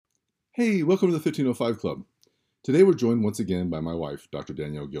Hey, welcome to the 1505 Club. Today we're joined once again by my wife, Dr.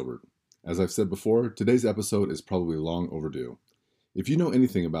 Danielle Gilbert. As I've said before, today's episode is probably long overdue. If you know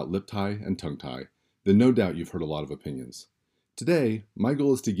anything about lip tie and tongue tie, then no doubt you've heard a lot of opinions. Today, my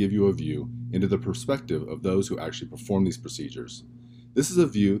goal is to give you a view into the perspective of those who actually perform these procedures. This is a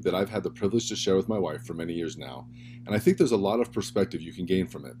view that I've had the privilege to share with my wife for many years now, and I think there's a lot of perspective you can gain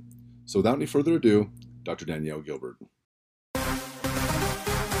from it. So without any further ado, Dr. Danielle Gilbert.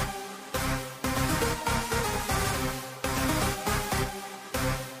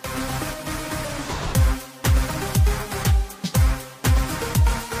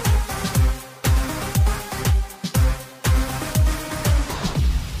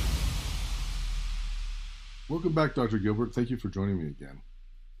 Welcome back, Dr. Gilbert. Thank you for joining me again.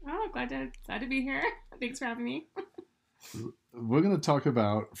 Oh, glad to be here. Thanks for having me. We're going to talk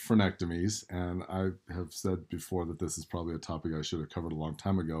about frenectomies, and I have said before that this is probably a topic I should have covered a long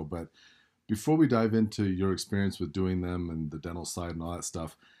time ago, but before we dive into your experience with doing them and the dental side and all that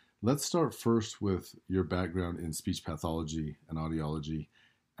stuff, let's start first with your background in speech pathology and audiology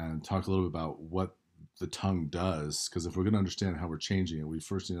and talk a little bit about what the tongue does, because if we're going to understand how we're changing it, we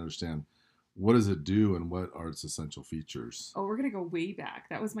first need to understand what does it do and what are its essential features? Oh, we're going to go way back.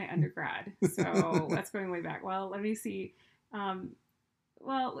 That was my undergrad. So that's going way back. Well, let me see.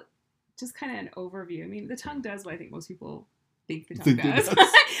 Just kind of an overview. I mean, the tongue does what I think most people think the tongue does.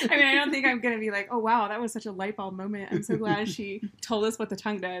 I mean, I don't think I'm going to be like, oh, wow, that was such a light bulb moment. I'm so glad she told us what the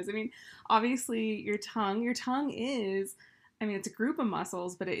tongue does. I mean, obviously your tongue is, I mean, it's a group of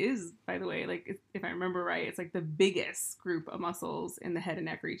muscles, but it is, by the way, like, if I remember right, it's like the biggest group of muscles in the head and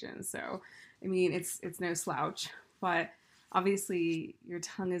neck region. So, I mean, it's no slouch, but obviously your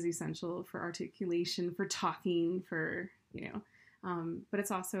tongue is essential for articulation, for talking, for, but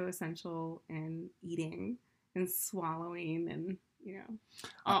it's also essential in eating and swallowing and,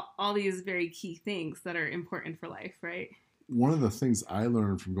 all these very key things that are important for life, right? One of the things I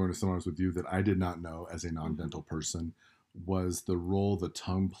learned from going to seminars with you that I did not know as a non-dental person was the role the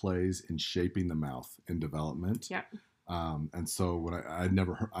tongue plays in shaping the mouth in development. Yeah. And so when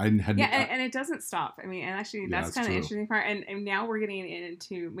and it doesn't stop. I mean, and actually that's kind of interesting part. And now we're getting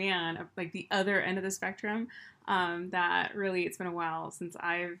into, like the other end of the spectrum, that really, it's been a while since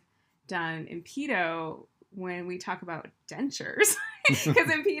I've done in pedo when we talk about dentures. Because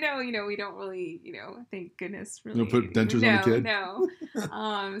in pedo, we don't really, thank goodness, really. You don't put dentures on the kid? No.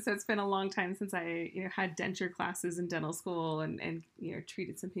 So it's been a long time since I, had denture classes in dental school and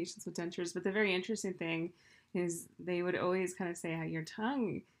treated some patients with dentures. But the very interesting thing is they would always kind of say how your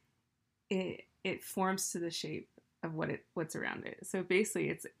tongue, it forms to the shape of what's around it. So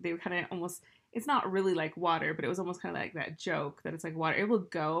basically they would kind of almost, it's not really like water, but it was almost kind of like that joke that it's like water. It will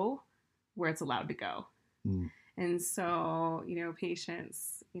go where it's allowed to go. Mm. And so,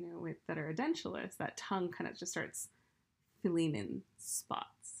 patients, that are edentulous, that tongue kind of just starts filling in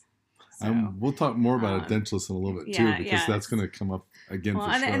spots. So, we'll talk more about edentulous in a little bit too, because that's going to come up again for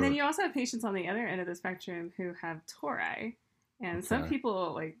sure. And then you also have patients on the other end of the spectrum who have tori. And some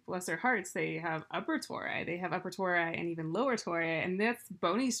people, like, bless their hearts, they have upper tori. They have upper tori and even lower tori. And that's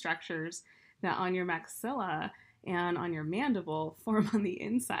bony structures that on your maxilla and on your mandible form on the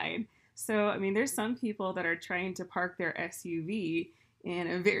inside. So, I mean, there's some people that are trying to park their SUV in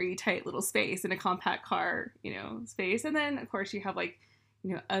a very tight little space, in a compact car, space. And then, of course, you have, like,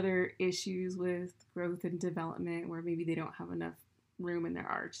 other issues with growth and development where maybe they don't have enough room in their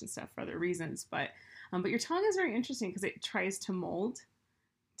arch and stuff for other reasons. But your tongue is very interesting because it tries to mold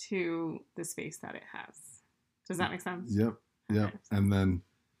to the space that it has. Does that make sense? Yep. Okay.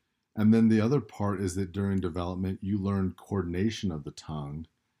 And then the other part is that during development, you learn coordination of the tongue.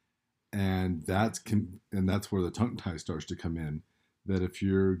 And that's where the tongue tie starts to come in. That if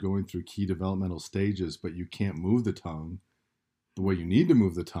you're going through key developmental stages, but you can't move the tongue the way you need to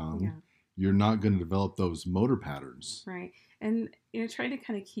move the tongue, you're not going to develop those motor patterns. Right. And, try to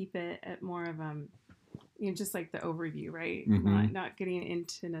kind of keep it at more of, just like the overview, right? Mm-hmm. Not getting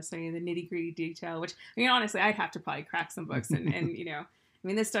into necessarily the nitty gritty detail, which, honestly, I'd have to probably crack some books and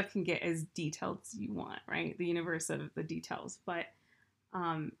this stuff can get as detailed as you want, right? The universe of the details. But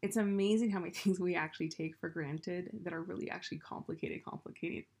it's amazing how many things we actually take for granted that are really actually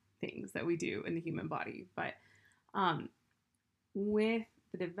complicated things that we do in the human body. But with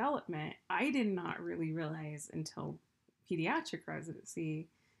the development, I did not really realize until pediatric residency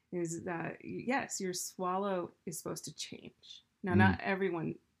is that, yes, your swallow is supposed to change. Now, not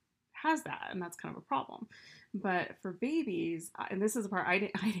everyone has that, and that's kind of a problem. But for babies, and this is the part I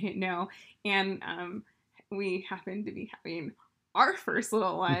didn't know, and we happened to be having our first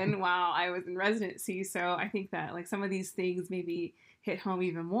little one while I was in residency. So I think that like some of these things maybe hit home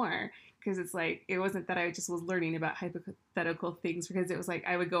even more, because it's like, it wasn't that I just was learning about hypothetical things, because it was like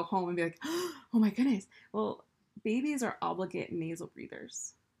I would go home and be like, oh my goodness, well, babies are obligate nasal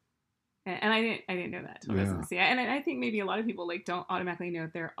breathers. And I didn't know that till residency. And I think maybe a lot of people like don't automatically know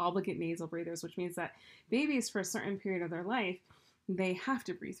they're obligate nasal breathers, which means that babies for a certain period of their life, they have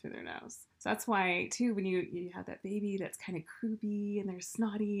to breathe through their nose. So that's why too, when you have that baby that's kind of croupy and they're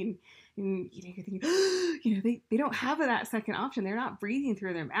snotty and you know, you're thinking, they don't have that second option. They're not breathing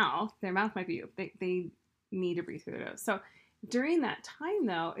through their mouth. Their mouth might be, they need to breathe through their nose. So during that time,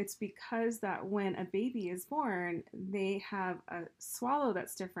 though, it's because that when a baby is born, they have a swallow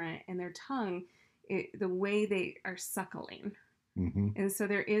that's different, and their tongue, the way they are suckling. Mm-hmm. And so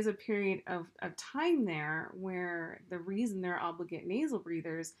there is a period of time there where the reason they're obligate nasal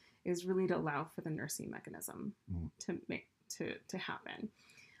breathers is really to allow for the nursing mechanism to happen.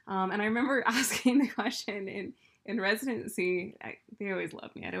 And I remember asking the question in residency. They always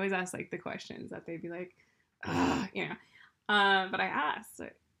loved me. I'd always ask like the questions that they'd be like, you know. But I asked,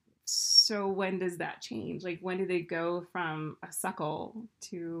 so when does that change? Like, when do they go from a suckle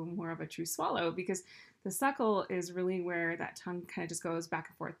to more of a true swallow? Because the suckle is really where that tongue kind of just goes back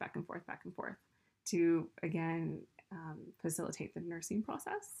and forth, back and forth, back and forth to, again, facilitate the nursing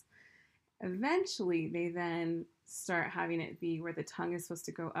process. Eventually, they then start having it be where the tongue is supposed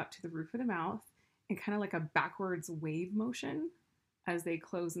to go up to the roof of the mouth and kind of like a backwards wave motion as they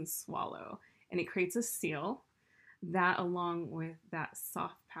close and swallow. And it creates a seal. That, along with that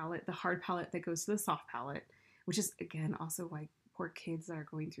soft palate, the hard palate that goes to the soft palate, which is, again, also why poor kids that are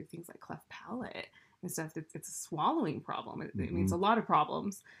going through things like cleft palate and stuff, it's a swallowing problem. It means a lot of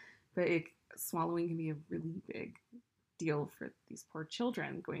problems, but swallowing can be a really big deal for these poor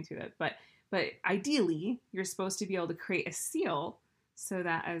children going through that. But ideally, you're supposed to be able to create a seal so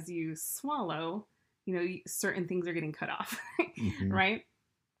that as you swallow, you know, certain things are getting cut off, right?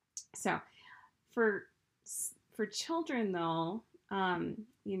 So for children, though,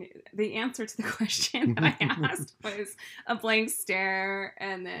 you know, the answer to the question that I asked was a blank stare,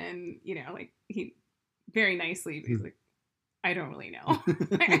 and then, you know, like he very nicely, he's like, I don't really know.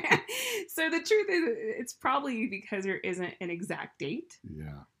 So the truth is, it's probably because there isn't an exact date.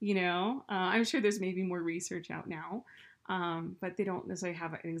 Yeah. You know, I'm sure there's maybe more research out now, but they don't necessarily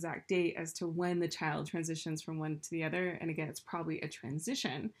have an exact date as to when the child transitions from one to the other. And again, it's probably a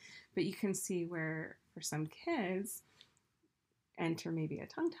transition, but you can see where for some kids enter maybe a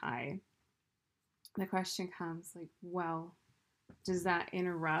tongue tie. The question comes like, well, does that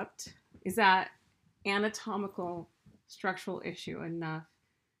interrupt? Is that anatomical structural issue enough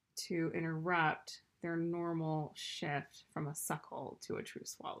to interrupt their normal shift from a suckle to a true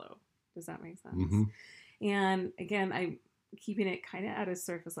swallow? Does that make sense? Mm-hmm. And again, I'm keeping it kind of at a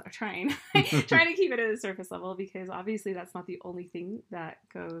surface level, trying to keep it at a surface level, because obviously that's not the only thing that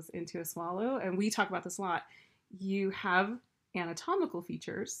goes into a swallow. And we talk about this a lot. You have anatomical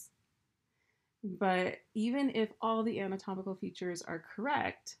features, but even if all the anatomical features are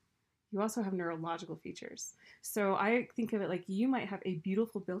correct, you also have neurological features. So I think of it like you might have a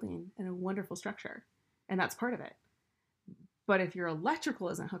beautiful building and a wonderful structure, and that's part of it. But if your electrical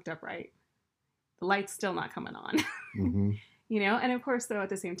isn't hooked up right, the light's still not coming on. Mm-hmm. You know, and of course, though, at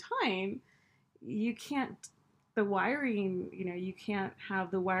the same time, you can't, the wiring, you know, you can't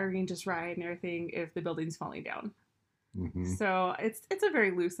have the wiring just right and everything if the building's falling down. Mm-hmm. So it's a very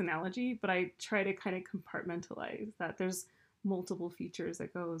loose analogy, but I try to kind of compartmentalize that there's multiple features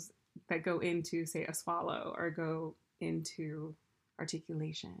that go into, say, a swallow, or go into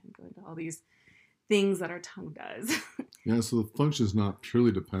articulation, go into all these things that our tongue does. Yeah, so the function is not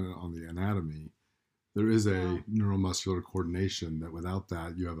purely dependent on the anatomy. There is a neuromuscular coordination that without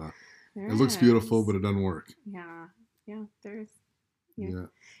that, you have it looks beautiful, but it doesn't work. Yeah, there's, yeah.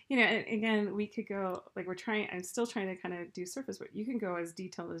 You know, and again, we could go, like I'm still trying to kind of do surface, but you can go as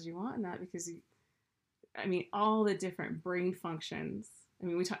detailed as you want in that, because all the different brain functions,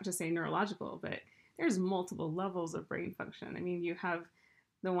 we talk to say neurological, but there's multiple levels of brain function. You have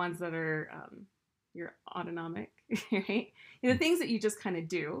the ones that are your autonomic, right? The things that you just kind of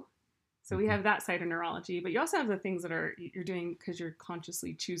do. So we have that side of neurology, but you also have the things that you're doing because you're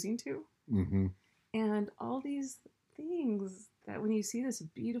consciously choosing to. Mm-hmm. And all these things that when you see this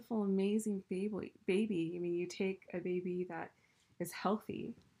beautiful, amazing baby, you take a baby that is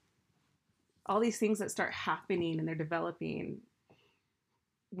healthy, all these things that start happening and they're developing,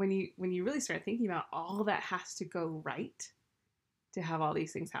 when you really start thinking about all that has to go right to have all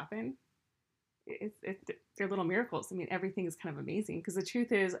these things happen, they're little miracles. Everything is kind of amazing, because the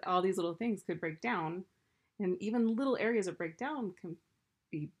truth is all these little things could break down And even little areas of breakdown can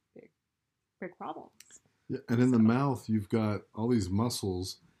be big problems. Yeah, and in the mouth, you've got all these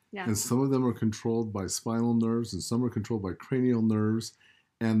muscles, and some of them are controlled by spinal nerves, and some are controlled by cranial nerves.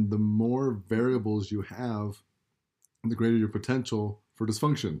 And the more variables you have, the greater your potential for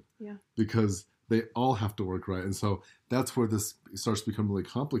dysfunction. Yeah. Because they all have to work right. And so that's where this starts to become really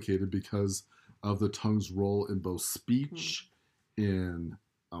complicated because of the tongue's role in both speech, in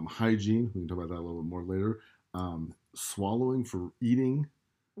hygiene. We can talk about that a little bit more later. Swallowing for eating,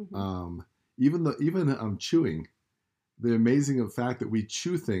 even chewing. The amazing fact that we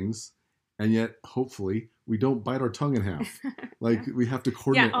chew things, and yet hopefully we don't bite our tongue in half. Like we have to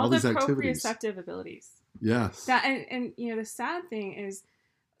coordinate all these activities. All the proprioceptive abilities. Yes. That and the sad thing is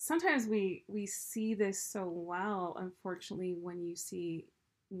sometimes we see this so well. Unfortunately, when you see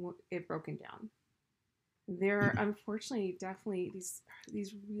it broken down, there are unfortunately definitely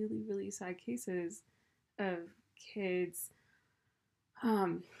these really really sad cases of kids,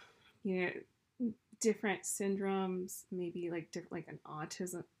 different syndromes, maybe like an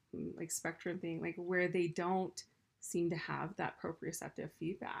autism like spectrum thing, like where they don't seem to have that proprioceptive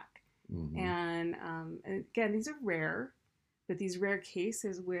feedback. And again, these are rare, but these rare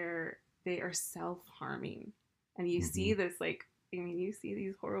cases where they are self-harming, and you see this, like, you see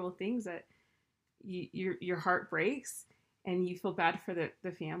these horrible things that your heart breaks, and you feel bad for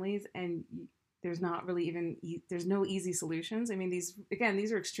the families, and there's not really there's no easy solutions. I mean,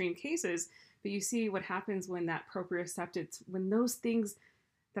 these are extreme cases, but you see what happens when that proprioceptive, when those things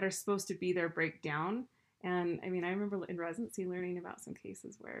that are supposed to be there break down. And I mean, I remember in residency learning about some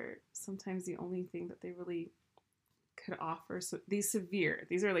cases where sometimes the only thing that they really could offer, so these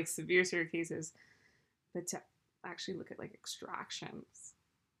are like severe cases, but to actually look at like extractions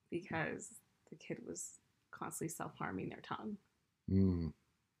because the kid was constantly self-harming their tongue.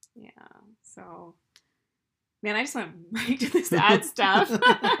 Yeah. So, man, I just went right to the sad stuff.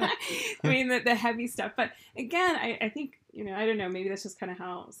 I mean, the heavy stuff. But again, I think, I don't know, maybe that's just kind of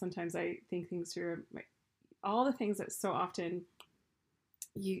how sometimes I think things through. All the things that so often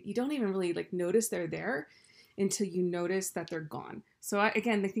you don't even really like notice they're there until you notice that they're gone. So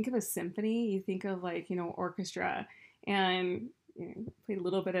again, they think of a symphony, you think of like, orchestra, and played a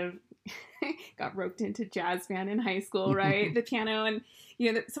little bit of, got roped into jazz band in high school, right? The piano, and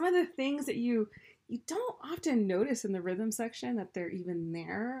some of the things that you don't often notice in the rhythm section that they're even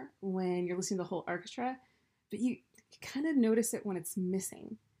there when you're listening to the whole orchestra, but you kind of notice it when it's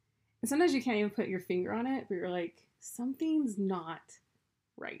missing. And sometimes you can't even put your finger on it, but you're like, something's not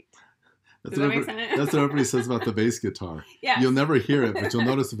right. Does that make sense? That's what everybody says about the bass guitar. Yeah. You'll never hear it, but you'll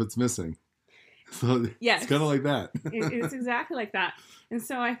notice if it's missing. So yes. It's kind of like that. It's exactly like that. And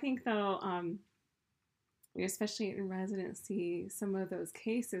so I think, though, especially in residency, some of those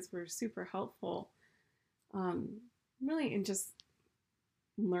cases were super helpful, really in just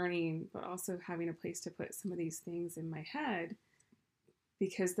learning, but also having a place to put some of these things in my head,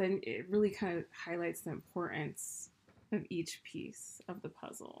 because then it really kind of highlights the importance of each piece of the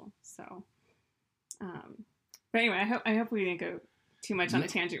puzzle. So, but anyway, I hope we didn't go too much on a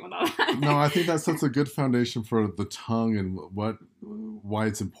tangent with all that. No, I think that sets a good foundation for the tongue and why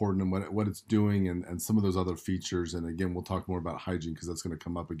it's important and what it's doing and some of those other features. And again, we'll talk more about hygiene because that's going to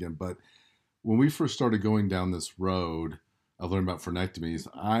come up again. But when we first started going down this road of learning about frenectomies,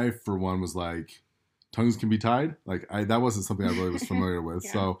 I, for one, was like, tongues can be tied? Like, that wasn't something I really was familiar with.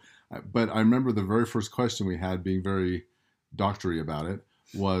 Yeah. So, but I remember the very first question we had, being very doctory about it,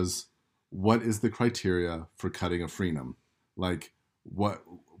 was, what is the criteria for cutting a frenum? Like,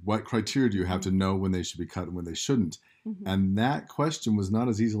 what criteria do you have to know when they should be cut and when they shouldn't? And that question was not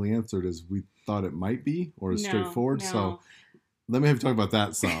as easily answered as we thought it might be, or as straightforward. No. So let me have you talk about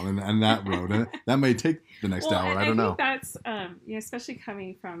that some and that road. And that may take the next hour. I don't know. I think that's, especially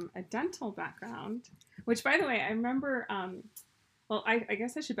coming from a dental background, which, by the way, I remember, I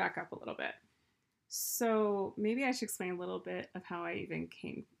guess I should back up a little bit. So maybe I should explain a little bit of how I even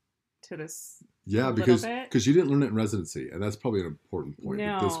came to this. Yeah, because you didn't learn it in residency, and that's probably an important point.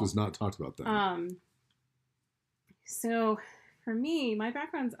 No. This was not talked about then. So for me, my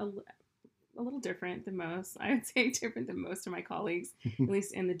background's a little different than most. I would say different than most of my colleagues, at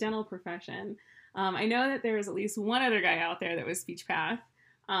least in the dental profession. I know that there was at least one other guy out there that was speech path,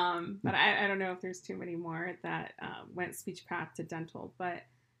 but I don't know if there's too many more that went speech path to dental. But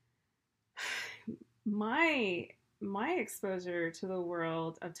my exposure to the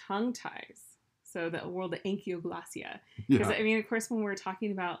world of tongue ties, so the world of ankyloglossia, because I mean, of course, when we're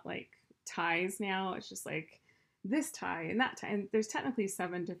talking about like ties now, it's just like this tie and that tie, and there's technically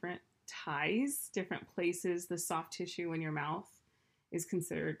 7 different ties, different places the soft tissue in your mouth is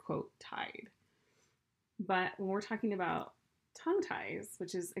considered, quote, tied. But when we're talking about tongue ties,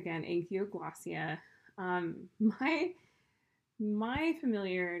 which is again ankyloglossia, my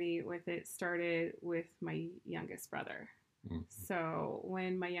familiarity with it started with my youngest brother. Mm-hmm. So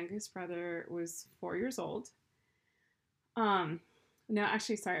when my youngest brother was 4 years old, no,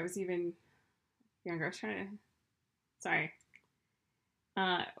 actually, sorry, I was even younger. I was trying to, sorry.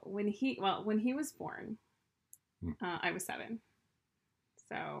 When he was born, I was 7.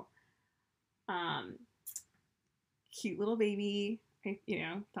 So, cute little baby. I,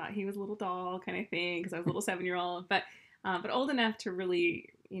 thought he was a little doll kind of thing because I was a little 7-year-old, but old enough to really,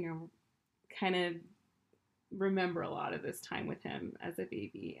 kind of remember a lot of this time with him as a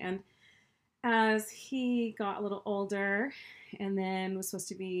baby. And as he got a little older and then was supposed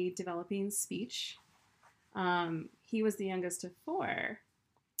to be developing speech, he was the youngest of 4,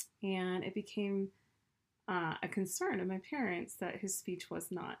 and it became a concern of my parents that his speech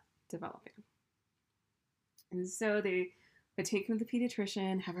was not developing. And so they would take him to the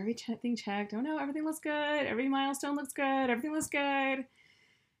pediatrician, have everything checked. Oh no, everything looks good. Every milestone looks good. Everything looks good.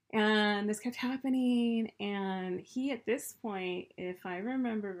 And this kept happening. And he, at this point, if I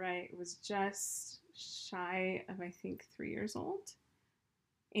remember right, was just shy of, I think, 3 years old.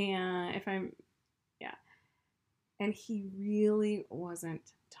 And and he really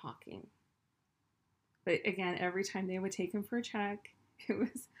wasn't talking. But again, every time they would take him for a check, it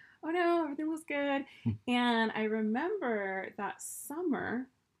was, oh no, everything was good. And I remember that summer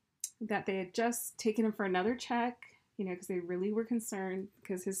that they had just taken him for another check, because they really were concerned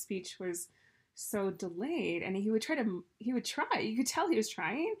because his speech was so delayed. And he would try. You could tell he was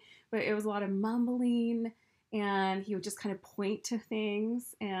trying, but it was a lot of mumbling, and he would just kind of point to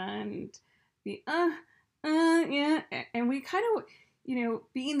things and be, yeah. And we kind of,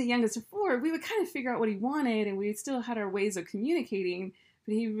 being the youngest of 4, we would kind of figure out what he wanted, and we still had our ways of communicating,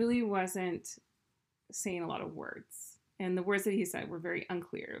 but he really wasn't saying a lot of words. And the words that he said were very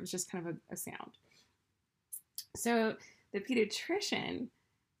unclear. It was just kind of a sound. So the pediatrician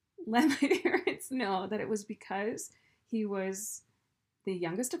let my parents know that it was because he was the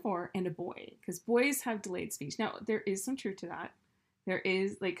youngest of 4 and a boy, because boys have delayed speech. Now, there is some truth to that. There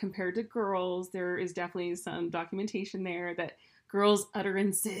is, compared to girls, there is definitely some documentation there that girls'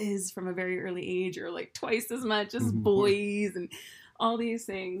 utterances from a very early age are twice as much as boys and all these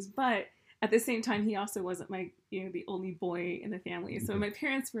things. But at the same time, he also wasn't the only boy in the family. So my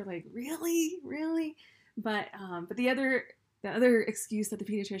parents were like, really? But the other excuse that the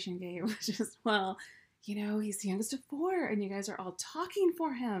pediatrician gave was just, well, he's the youngest of 4 and you guys are all talking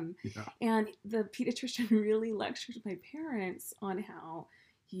for him. Yeah. And the pediatrician really lectured my parents on how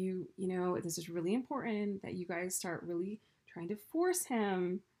this is really important that you guys start really trying to force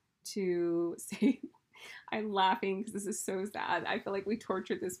him to say, I'm laughing because this is so sad. I feel like we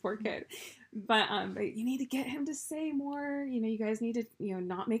tortured this poor kid. But you need to get him to say more. You guys need to,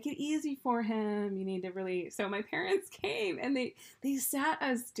 not make it easy for him. You need to really. So my parents came and they sat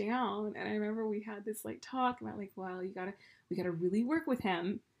us down. And I remember we had this talk about well, we gotta really work with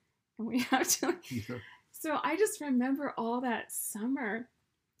him, and we have to. Yeah. So I just remember all that summer.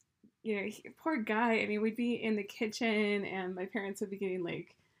 Poor guy. I mean, we'd be in the kitchen and my parents would be getting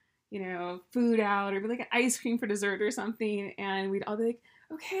food out, or an ice cream for dessert or something, and we'd all be like,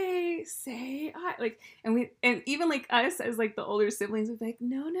 okay, say and even us as the older siblings would be like,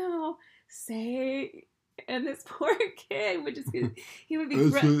 no, say. And this poor kid would just he would be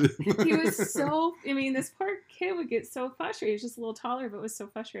he was so, this poor kid would get so frustrated. He was just a little taller, but was so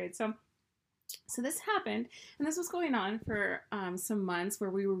frustrated. So this happened, and this was going on for some months where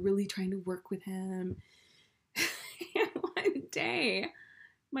we were really trying to work with him. And one day,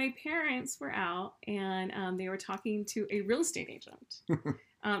 my parents were out, and they were talking to a real estate agent.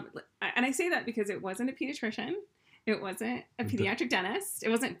 And I say that because it wasn't a pediatrician. It wasn't a pediatric dentist. It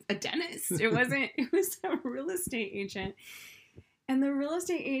wasn't a dentist. It was a real estate agent. And the real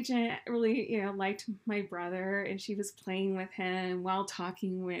estate agent really, liked my brother, and she was playing with him while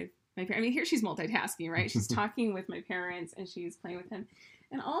talking with my parents. I mean, here she's multitasking, right? She's talking with my parents, and she's playing with him.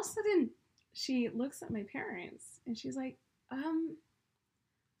 And all of a sudden, she looks at my parents, and she's like, I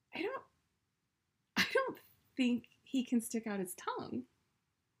don't think he can stick out his tongue.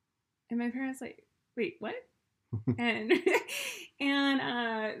 And my parents wait, what? and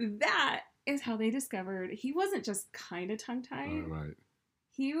that is how they discovered he wasn't just kind of tongue-tied. Right.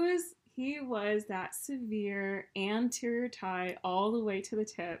 He was that severe anterior tie all the way to the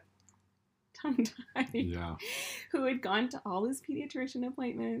tip, tongue-tied. Yeah. Who had gone to all his pediatrician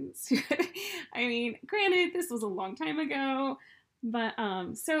appointments. I mean, granted, this was a long time ago, but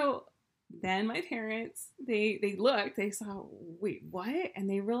so then my parents, they looked, they saw, wait, what? And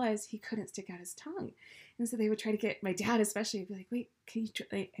they realized he couldn't stick out his tongue. And so they would try to get my dad, especially, be like, wait, can you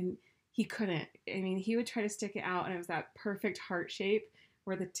try? And he couldn't. I mean, he would try to stick it out, and it was that perfect heart shape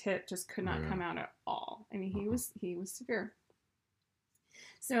where the tip just could not come out at all. I mean, he was severe.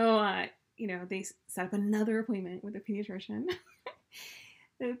 So, they set up another appointment with a pediatrician.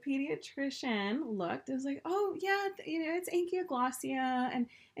 The pediatrician looked, it was like, oh yeah, it's ankyloglossia, and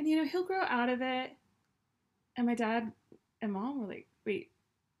he'll grow out of it. And my dad and mom were like, wait,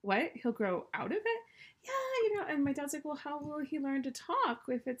 what? He'll grow out of it? Yeah, and my dad's like, well, how will he learn to talk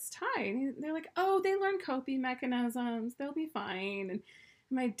if it's tied? And they're like, oh, they learn coping mechanisms. They'll be fine. And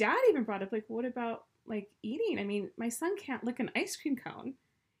my dad even brought up, like, what about, like, eating? I mean, my son can't lick an ice cream cone.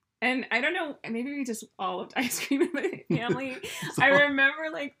 And I don't know, maybe we just all loved ice cream in my family. I remember,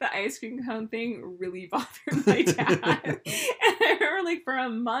 like, the ice cream cone thing really bothered my dad. And I remember, like, for a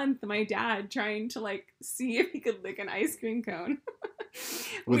month, my dad trying to, like, see if he could lick an ice cream cone.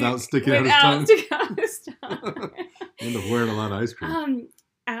 Without sticking out his tongue. You end up wearing a lot of ice cream.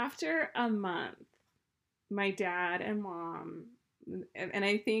 After a month, my dad and mom, and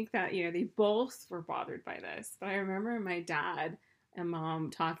I think that, they both were bothered by this. But I remember my dad and mom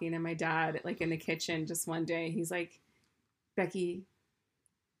talking, and my dad, like, in the kitchen just one day, he's like, Becky,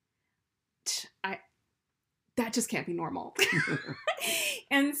 that just can't be normal.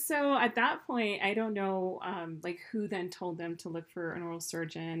 And so at that point, I don't know, like, who then told them to look for an oral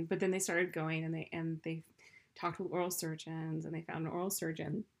surgeon, but then they started going, and they talked with oral surgeons, and they found an oral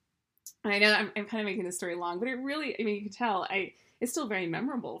surgeon. And I know I'm kind of making this story long, but it really, I mean, you can tell it's still very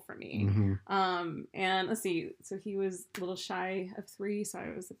memorable for me. Mm-hmm. And let's see, so he was a little shy of 3, so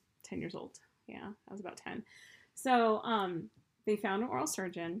I was 10 years old. Yeah, I was about 10. So they found an oral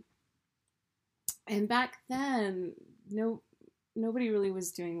surgeon, and back then, nobody really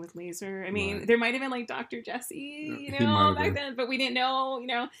was doing with laser. I mean, There might have been, like, Dr. Jesse, back then, but we didn't know.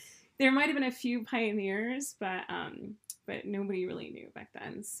 There might have been a few pioneers, but nobody really knew back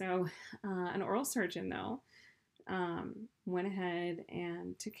then. So an oral surgeon, though, went ahead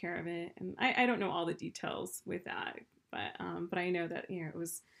and took care of it. And I don't know all the details with that, but I know that, it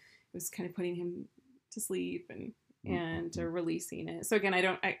was kind of putting him to sleep and releasing it. So again,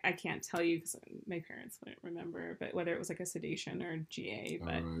 I can't tell you because my parents wouldn't remember, but whether it was like a sedation or GA,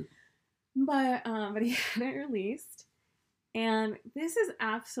 but he had it released. And this is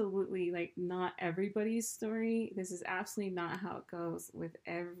absolutely, like, not everybody's story. This is absolutely not how it goes with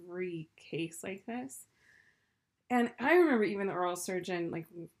every case like this. And I remember even the oral surgeon, like,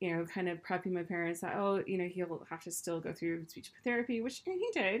 kind of prepping my parents that, he'll have to still go through speech therapy, which he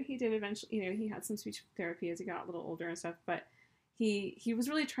did. He did eventually, he had some speech therapy as he got a little older and stuff. But he was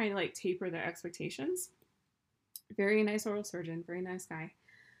really trying to, like, taper their expectations. Very nice oral surgeon, very nice guy.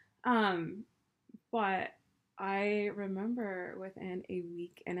 But I remember within a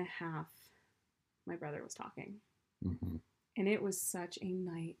week and a half, my brother was talking. Mm-hmm. And it was such a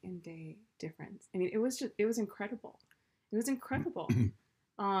night and day difference. I mean, it was incredible. It was incredible.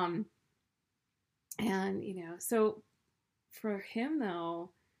 And, so for him, though,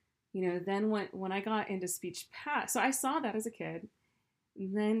 then when I got into speech path, so I saw that as a kid,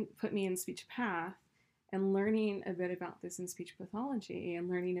 then put me in speech path, and learning a bit about this in speech pathology, and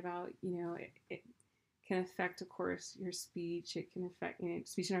learning about, it can affect, of course, your speech. It can affect,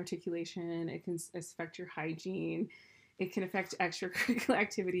 speech and articulation. It can affect your hygiene. It can affect extracurricular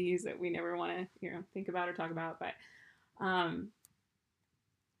activities that we never want to, think about or talk about. But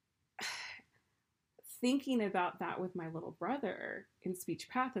thinking about that with my little brother in speech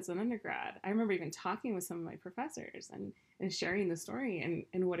path as an undergrad, I remember even talking with some of my professors and sharing the story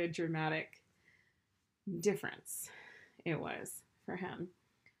and what a dramatic difference it was for him.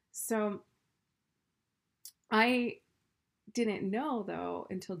 So I didn't know, though,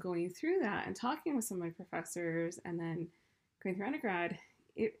 until going through that and talking with some of my professors and then going through undergrad,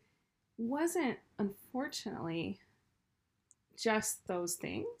 it wasn't, unfortunately, just those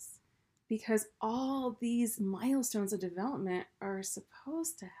things, because all these milestones of development are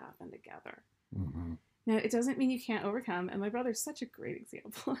supposed to happen together. Mm-hmm. Now, it doesn't mean you can't overcome, and my brother's such a great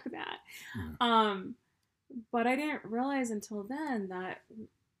example of that. Yeah. But I didn't realize until then that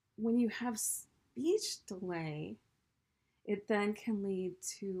when you have speech delay, it then can lead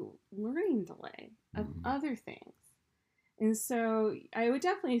to learning delay of other things. And so I would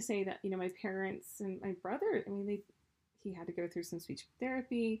definitely say that, my parents and my brother, he had to go through some speech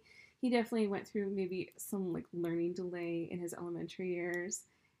therapy. He definitely went through maybe some, like, learning delay in his elementary years.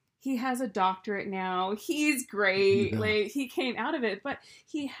 He has a doctorate now. He's great. Yeah. Like, he came out of it, but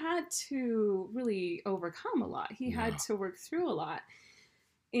he had to really overcome a lot. He had to work through a lot.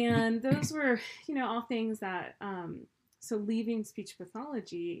 And those were, all things that, so leaving speech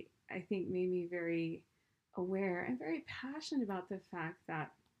pathology, I think made me very aware and very passionate about the fact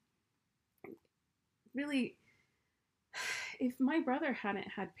that really, if my brother hadn't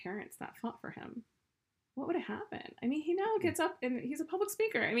had parents that fought for him, what would have happened? I mean, he now gets up and he's a public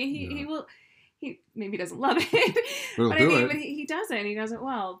speaker. I mean, he will, he maybe doesn't love it, but he does it and he does it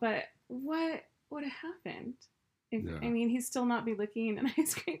well. But what would have happened? I mean, he'd still not be licking an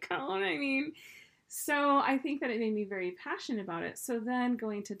ice cream cone. I mean, so I think that it made me very passionate about it. So then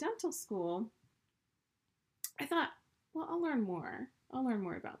going to dental school, I thought, well, I'll learn more. I'll learn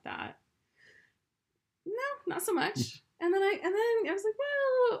more about that. No, not so much. And then I was like,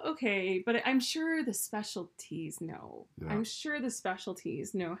 well, okay, but I'm sure the specialties know. Yeah. I'm sure the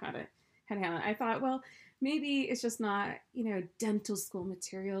specialties know how to handle it. I thought, well, maybe it's just not, dental school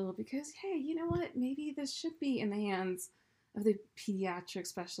material because, hey, you know what? Maybe this should be in the hands of the pediatric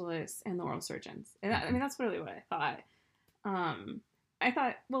specialists and the oral surgeons. And I mean, that's really what I thought. I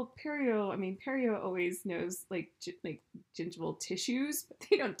thought, well, perio always knows like gingival tissues, but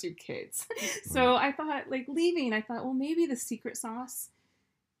they don't do kids. So I thought, leaving, I thought, well, maybe the secret sauce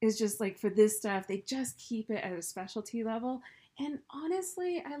is just for this stuff, they just keep it at a specialty level. And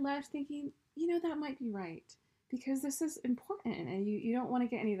honestly, I left thinking, that might be right because this is important and you don't want to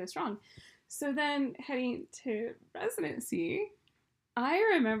get any of this wrong. So then heading to residency, I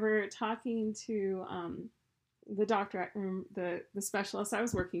remember talking to the doctor, the specialist I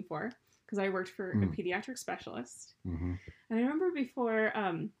was working for, because I worked for a pediatric specialist. Mm-hmm. And I remember before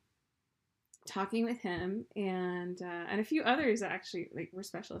talking with him and a few others that actually were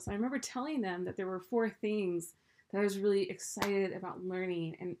specialists. I remember telling them that there were 4 things that I was really excited about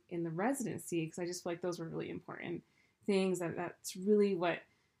learning in the residency, because I just feel like those were really important things. That's really what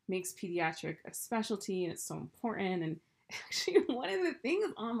makes pediatric a specialty, and it's so important. And actually, one of the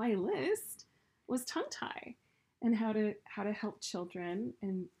things on my list was tongue tie and how to help children.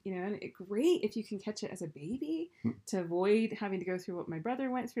 And and it's great if you can catch it as a baby to avoid having to go through what my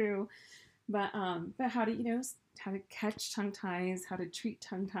brother went through. But how to how to catch tongue ties, how to treat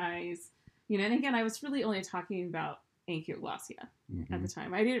tongue ties. And again, I was really only talking about ankyloglossia at the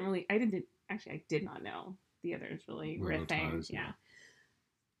time. I did not know the others really were a thing. Ties, yeah.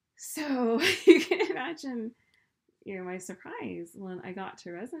 So you can imagine, my surprise when I got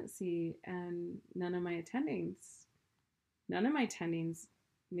to residency and none of my attendings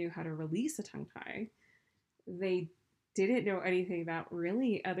knew how to release a tongue tie. They didn't know anything about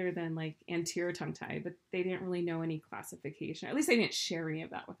really other than anterior tongue tie, but they didn't really know any classification. At least they didn't share any of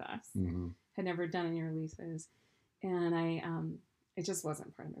that with us. Mm-hmm. Had never done any releases. And it just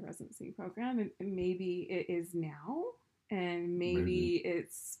wasn't part of the residency program. And maybe it is now, and maybe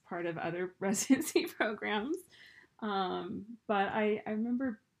it's part of other residency programs. But I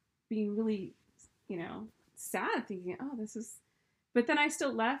remember being really, sad, thinking, oh, this is, but then I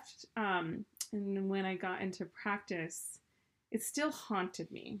still left. And when I got into practice, it still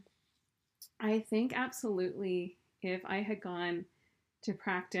haunted me. I think absolutely if I had gone to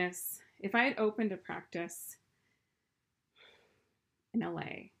practice, if I had opened a practice in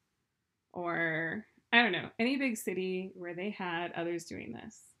LA or, I don't know, any big city where they had others doing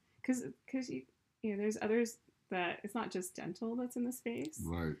this, because there's others that it's not just dental that's in the space.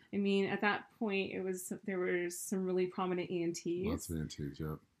 Right. I mean, at that point, there was some really prominent ENTs. Lots of ENTs,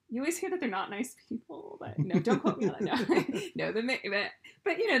 yeah. You always hear that they're not nice people, but no, don't quote me on that. No,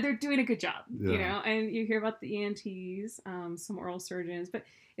 but they're doing a good job, and you hear about the ENTs, some oral surgeons. But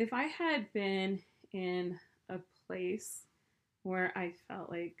if I had been in a place where I felt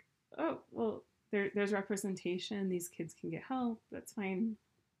like, oh, well, there's representation, these kids can get help, that's fine.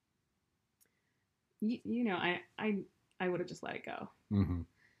 I would have just let it go. Mm-hmm.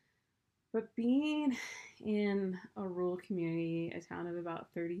 But being in a rural community, a town of about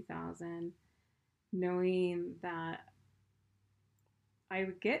 30,000, knowing that I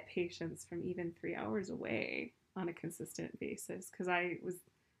would get patients from even 3 hours away on a consistent basis because I was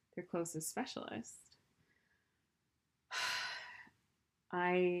their closest specialist,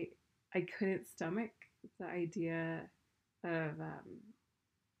 I couldn't stomach the idea of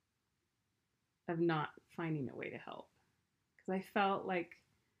not finding a way to help, because I felt like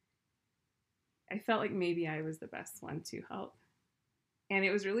maybe I was the best one to help. And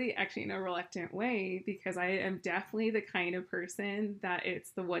it was really actually in a reluctant way, because I am definitely the kind of person that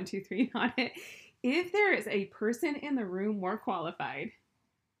it's the 1, 2, 3 on it. If there is a person in the room more qualified,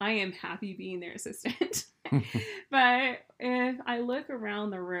 I am happy being their assistant. But if I look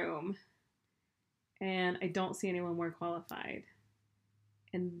around the room and I don't see anyone more qualified,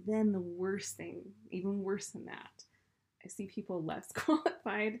 and then the worst thing, even worse than that, I see people less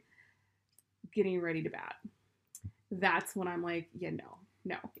qualified getting ready to bat. That's when I'm like, yeah,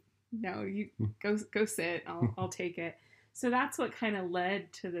 no, you go sit. I'll take it. So that's what kind of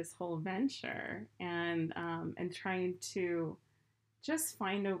led to this whole venture, and trying to just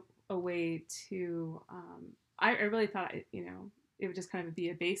find a way to. I really thought it would just kind of be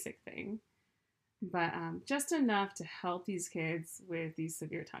a basic thing, but just enough to help these kids with these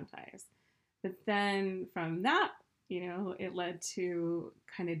severe tongue ties. But then from that, it led to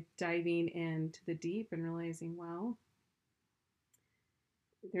kind of diving into the deep and realizing, well,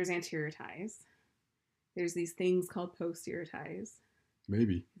 there's anterior ties. There's these things called posterior ties.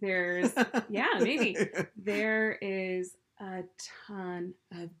 Maybe. There's, maybe. There is a ton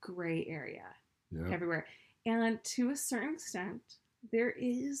of gray area everywhere. And to a certain extent, there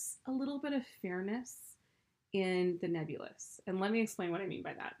is a little bit of fairness in the nebulous. And let me explain what I mean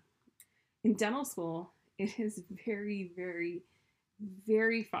by that. In dental school, it is very, very,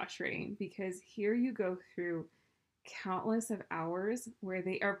 very frustrating because here you go through countless of hours where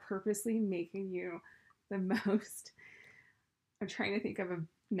they are purposely making you the most, I'm trying to think of a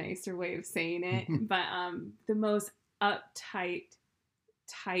nicer way of saying it, but the most uptight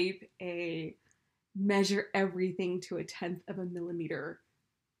type A, measure everything to a 1/10 of a millimeter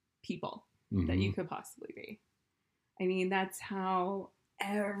people that you could possibly be. I mean, that's how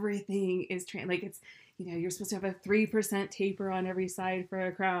everything is trained. Like it's, you're supposed to have a 3% taper on every side for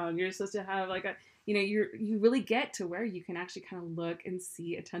a crown. You're supposed to have like a, you really get to where you can actually kind of look and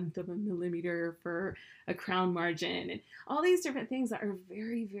see a 1/10 of a millimeter for a crown margin and all these different things that are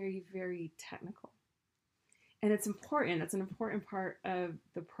very, very, very technical. And it's important. It's an important part of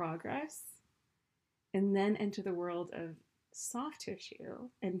the progress. And then enter the world of soft tissue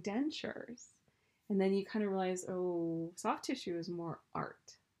and dentures. And then you kind of realize, oh, soft tissue is more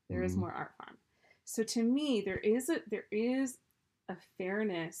art. There is more art form. So to me, there is a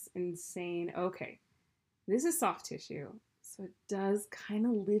fairness in saying, okay, this is soft tissue. So it does kind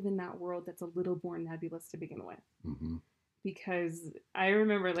of live in that world that's a little more nebulous to begin with. Because I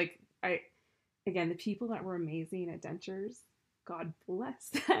remember the people that were amazing at dentures, God bless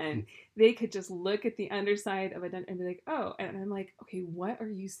them. They could just look at the underside of a dent and be like, oh, and I'm like, okay, what are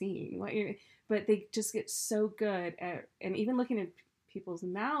you seeing? But they just get so good at, and even looking at people's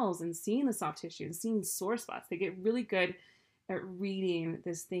mouths and seeing the soft tissue and seeing sore spots, they get really good at reading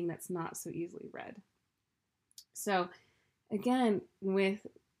this thing that's not so easily read. So again, with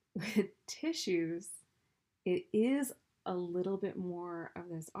tissues, it is a little bit more of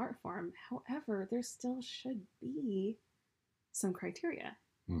this art form. However, there still should be some criteria.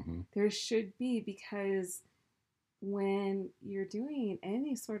 There should be, because when you're doing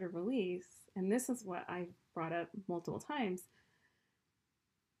any sort of release, and this is what I brought up multiple times,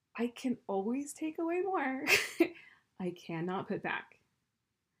 I can always take away more. I cannot put back.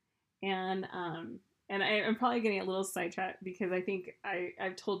 And I'm probably getting a little sidetracked because I think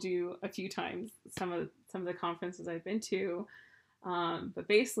I've told you a few times some of the conferences I've been to, but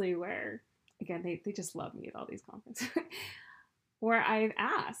basically where, again, they just love me at all these conferences. Where I've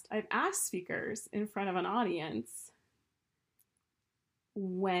asked speakers in front of an audience,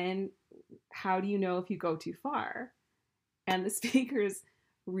 how do you know if you go too far? And the speaker's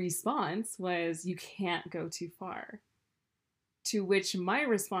response was, you can't go too far. To which my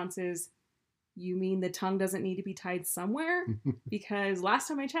response is, you mean the tongue doesn't need to be tied somewhere? Because last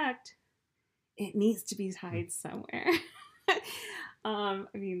time I checked, it needs to be tied somewhere. I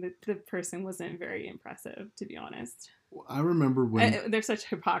mean, the person wasn't very impressive, to be honest. I remember when... There's such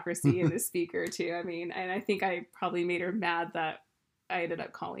hypocrisy in the speaker, too. I mean, and I think I probably made her mad that I ended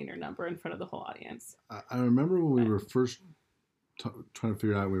up calling her number in front of the whole audience. I remember when we were first trying to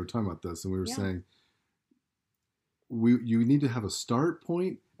figure out, we were talking about this, and we were saying, you need to have a start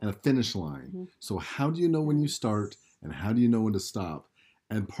point and a finish line. So how do you know when you start, and how do you know when to stop?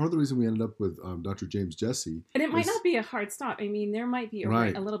 And part of the reason we ended up with Dr. James Jesse... And it might not be a hard stop. I mean, there might be a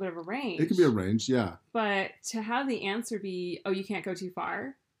little bit of a range. It could be a range, yeah. But to have the answer be, oh, you can't go too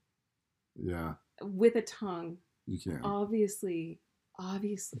far? Yeah. With a tongue. You can. Obviously,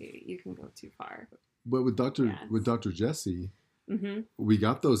 you can go too far. But with Dr. Jesse, we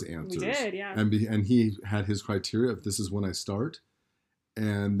got those answers. We did, yeah. And he had his criteria of, this is when I start.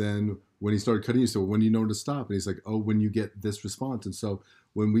 And then when he started cutting, he said, well, when do you know when to stop? And he's like, oh, when you get this response. And so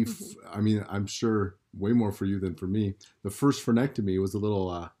when we, I mean, I'm sure way more for you than for me. The first frenectomy was a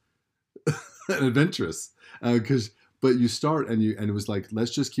little adventurous but you start and it was like,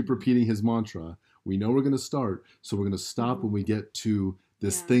 let's just keep repeating his mantra. We know we're going to start, so we're going to stop when we get to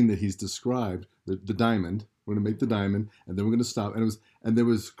this thing that he's described, the diamond, We're going to make the diamond, and then we're going to stop. And there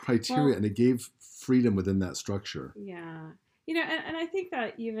was criteria, and it gave freedom within that structure. Yeah. And I think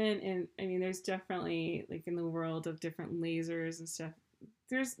that even there's definitely, like, in the world of different lasers and stuff,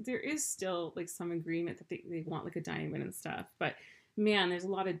 there is still, like, some agreement that they want, like, a diamond and stuff. But, man, there's a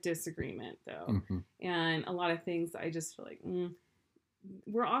lot of disagreement, though. And a lot of things that I just feel like,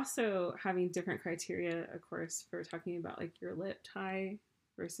 we're also having different criteria, of course, for talking about, like, your lip tie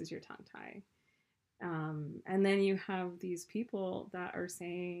versus your tongue tie. And then you have these people that are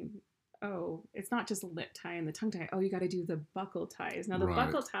saying, oh, it's not just a lip tie and the tongue tie. Oh, you got to do the buckle ties. Now, the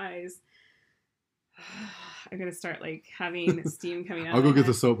buckle ties, I'm going to start, like, having steam coming out. I'll go get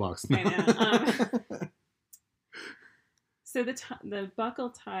the soapbox. I know. So the buckle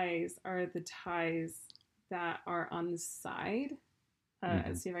ties are the ties that are on the side.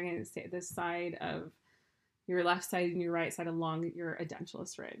 Let's see if I can say the side of your left side and your right side along your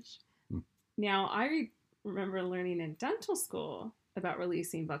edentulous ridge. Now, I remember learning in dental school about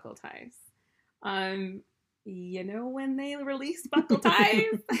releasing buccal ties. When they release buccal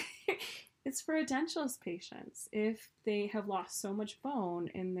ties, it's for edentulous patients. If they have lost so much bone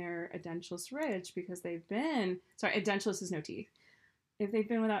in their edentulous ridge because edentulous is no teeth. If they've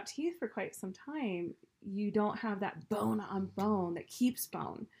been without teeth for quite some time, you don't have that bone on bone that keeps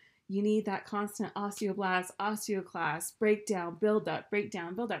bone. You need that constant osteoblast, osteoclast, breakdown, build up,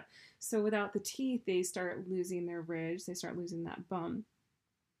 breakdown, build up. So without the teeth, they start losing their ridge. They start losing that bone.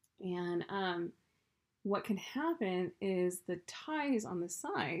 And what can happen is the ties on the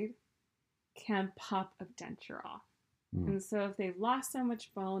side can pop a denture off. And so if they've lost so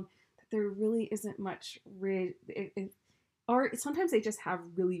much bone that there really isn't much ridge, or sometimes they just have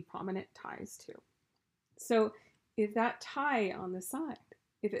really prominent ties too. So if that tie on the side,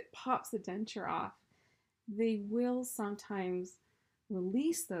 if it pops the denture off, they will sometimes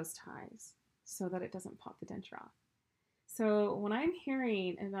release those ties so that it doesn't pop the denture off. So when I'm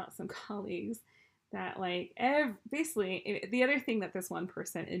hearing about some colleagues that, like, basically, the other thing that this one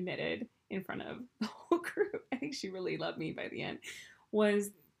person admitted in front of the whole group, I think she really loved me by the end,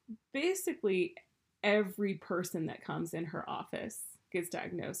 was basically every person that comes in her office gets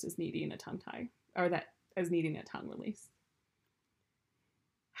diagnosed as needing a tongue tie, or as needing a tongue release.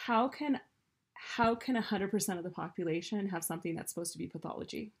 How can 100% of the population have something that's supposed to be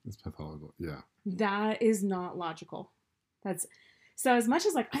pathology? It's pathological, yeah. That is not logical. So as much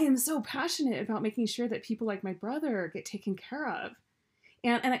as, like, I am so passionate about making sure that people like my brother get taken care of.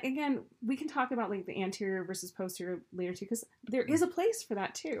 And again, we can talk about, like, the anterior versus posterior later too, because there is a place for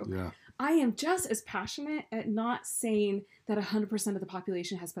that too. Yeah. I am just as passionate at not saying that 100% of the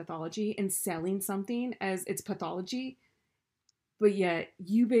population has pathology and selling something as its pathology. But yet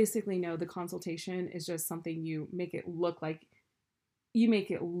you basically know the consultation is just something you make it look like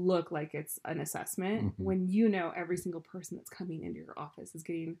it's an assessment when you know every single person that's coming into your office is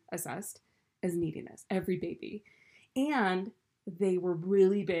getting assessed as needing this, every baby. And they were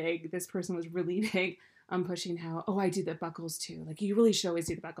really big. This person was really big on pushing how, I do the buckles too. Like, you really should always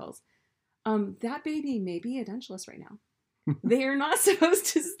do the buckles. That baby may be edentulous right now. They are not supposed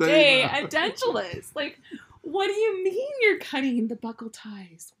to stay edentulous. Like, what do you mean you're cutting the buckle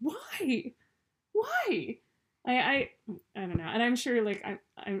ties? Why? I don't know. And I'm sure, like,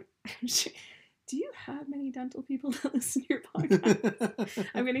 I'm sure, do you have many dental people that listen to your podcast?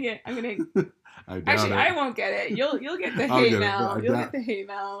 I won't get it. You'll get the hate mail. You'll get the hate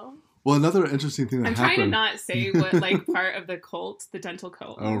mail. Well, another interesting thing that happened. I'm trying to not say what, like, part of the cult, the dental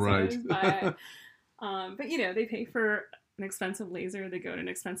cult. Oh, right. Is, but they pay for an expensive laser. They go to an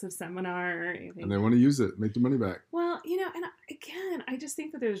expensive seminar or anything. And they want to use it, make the money back. Well, and again, I just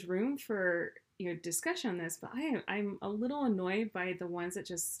think that there's room for, discussion on this, but I'm a little annoyed by the ones that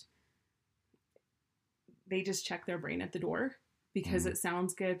just check their brain at the door because it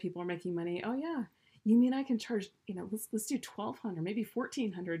sounds good. People are making money. Oh yeah. You mean I can charge, let's do $1,200, maybe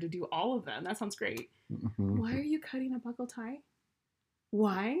 $1,400 to do all of them. That sounds great. Why are you cutting a buckle tie?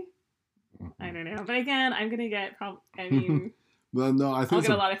 Why? I don't know. But again, I'm going to get well, no, I think I'll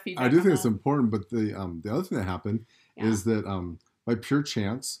get a lot of feedback. I do think it's important, but the other thing that happened is that by pure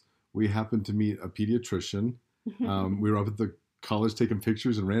chance, we happened to meet a pediatrician. We were up at the college taking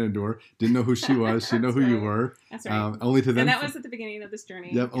pictures and ran into her. Didn't know who she was. She didn't know who you were. That's right. Only to then. And that was at the beginning of this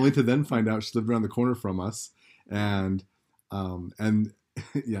journey. Yep. Only to then find out she lived around the corner from us, and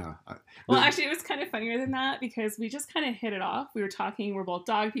yeah. Well, actually, it was kind of funnier than that because we just kind of hit it off. We were talking. We're both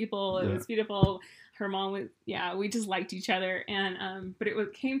dog people. It was beautiful. Her mom was. Yeah, we just liked each other, and but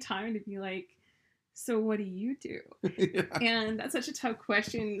it came time to be like, so what do you do? Yeah. And that's such a tough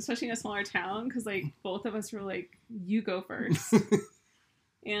question, especially in a smaller town, because, like, both of us were like, you go first.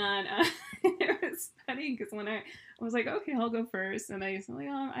 And it was funny because when I was like, okay, I'll go first. And I was like,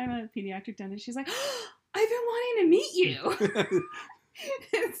 oh, I'm a pediatric dentist. She's like, oh, I've been wanting to meet you.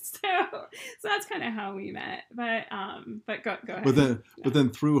 so that's kind of how we met. But go ahead. But then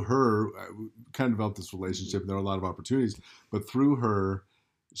through her, we kind of developed this relationship. And there are a lot of opportunities. But through her,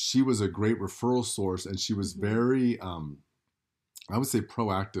 she was a great referral source. And she was very, I would say,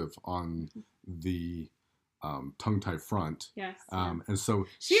 proactive on the tongue tie front. Yes. And so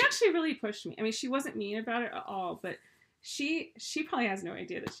she actually really pushed me. I mean, she wasn't mean about it at all, but she probably has no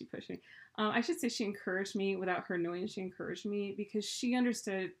idea that she pushed me. I should say she encouraged me without her knowing she encouraged me, because she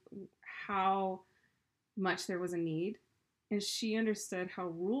understood how much there was a need, and she understood how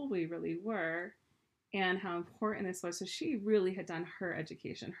rural we really were and how important this was. So she really had done her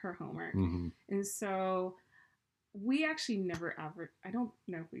education, her homework. And so we actually never I don't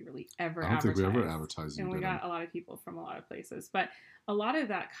know if we really ever advertised. I don't think we ever advertised. And we got a lot of people from a lot of places. But a lot of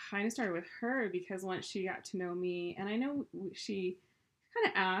that kind of started with her, because once she got to know me, and I know she kind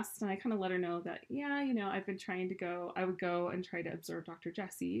of asked, and I kind of let her know that, yeah, you know, I've been trying to go, I would go and try to observe Dr.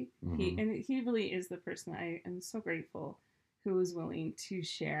 Jesse. He really is the person I am so grateful who was willing to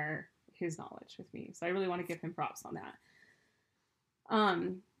share his knowledge with me. So I really want to give him props on that.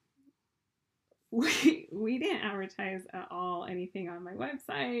 We didn't advertise at all anything on my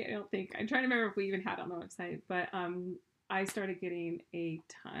website. I don't think, I'm trying to remember if we even had on the website, but I started getting a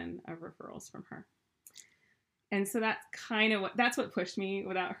ton of referrals from her. And so that's kind of that's what pushed me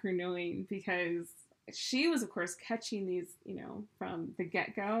without her knowing, because she was, of course, catching these, you know, from the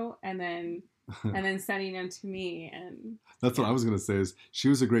get-go, and then sending them to me. And that's what I was going to say, is she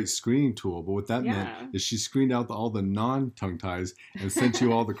was a great screening tool. But what that meant is she screened out all the non-tongue ties and sent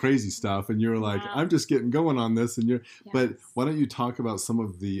you all the crazy stuff. And you're like, I'm just getting going on this. And but why don't you talk about some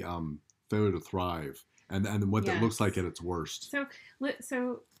of the failure to thrive and what that looks like at its worst?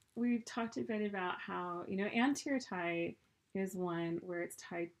 So we've talked a bit about how, you know, anterior tie is one where it's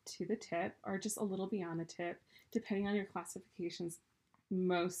tied to the tip or just a little beyond the tip. Depending on your classifications,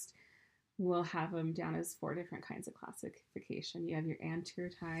 most will have them down as 4 different kinds of classification. You have your anterior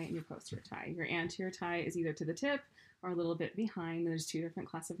tie and your posterior tie. Your anterior tie is either to the tip or a little bit behind. There's 2 different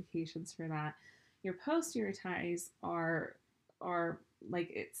classifications for that. Your posterior ties are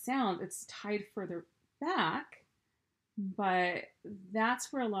like it sounds, it's tied further back. But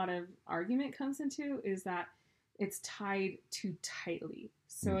that's where a lot of argument comes into, is that it's tied too tightly.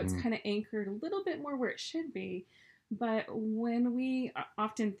 So it's kind of anchored a little bit more where it should be. But when we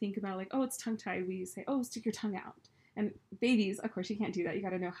often think about like, oh, it's tongue tied, we say, oh, stick your tongue out. And babies, of course, you can't do that. You got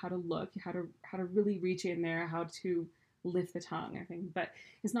to know how to look, how to really reach in there, how to lift the tongue, I think. But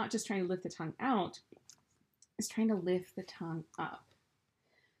it's not just trying to lift the tongue out, it's trying to lift the tongue up.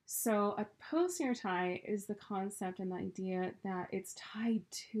 So a posterior tie is the concept and the idea that it's tied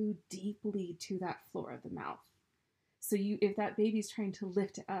too deeply to that floor of the mouth. So if that baby's trying to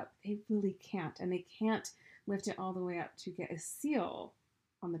lift it up, they really can't. And they can't lift it all the way up to get a seal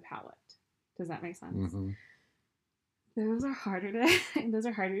on the palate. Does that make sense? Those are harder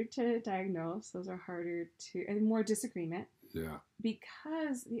to diagnose. Those are harder to, and more disagreement. Yeah.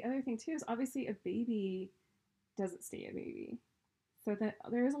 Because the other thing too is, obviously a baby doesn't stay a baby. So that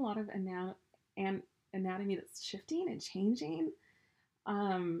there is a lot of anatomy that's shifting and changing.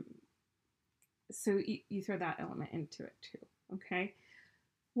 So you throw that element into it too. Okay.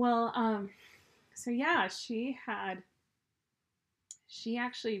 Well, so yeah, she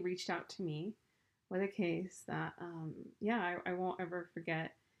actually reached out to me with a case that, I won't ever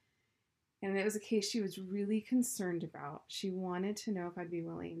forget. And it was a case she was really concerned about. She wanted to know if I'd be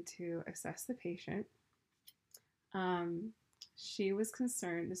willing to assess the patient. She was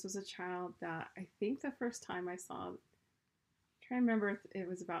concerned. This was a child that I think the first time I saw, I'm trying to remember if it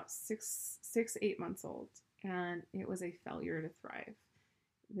was about 8 months old, and it was a failure to thrive.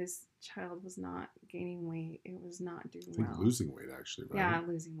 This child was not gaining weight. It was not doing well. Losing weight, actually, right? Yeah,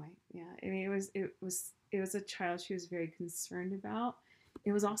 losing weight. Yeah, I mean, it was a child she was very concerned about.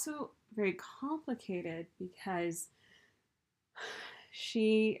 It was also very complicated because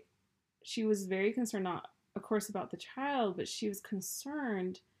she was very concerned, not of course about the child, but she was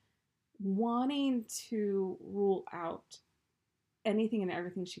concerned, wanting to rule out anything and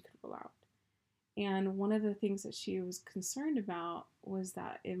everything she could rule out. And one of the things that she was concerned about was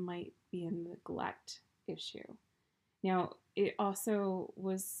that it might be a neglect issue. Now, it also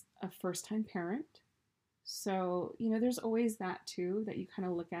was a first-time parent. So, you know, there's always that too, that you kind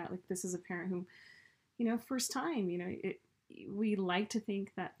of look at, like, this is a parent who, you know, first time, you know, we like to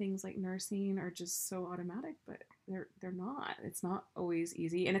think that things like nursing are just so automatic, but they're not. It's not always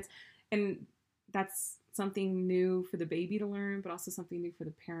easy. And that's something new for the baby to learn, but also something new for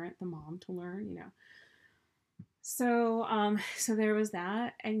the parent, the mom, to learn, you know. So there was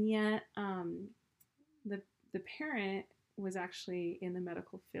that, and yet the parent was actually in the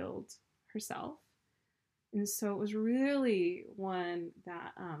medical field herself, and so it was really one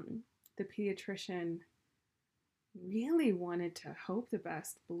that the pediatrician really wanted to hope the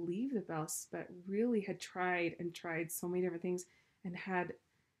best, believe the best, but really had tried and tried so many different things and had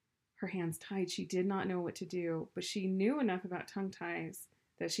her hands tied. She did not know what to do, but she knew enough about tongue ties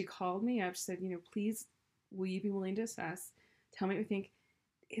that she called me up. She said, you know, please, will you be willing to assess? Tell me what you think.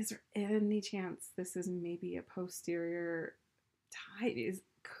 Is there any chance this is maybe a posterior tie? Is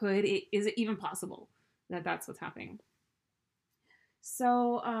it even possible that that's what's happening?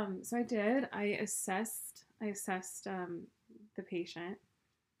 So I did. I assessed the patient.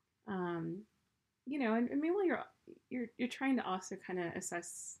 You know, and meanwhile you're trying to also kind of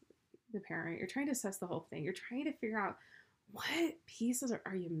assess the parent. You're trying to assess the whole thing. You're trying to figure out what pieces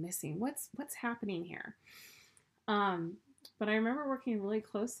are you missing? What's happening here? But I remember working really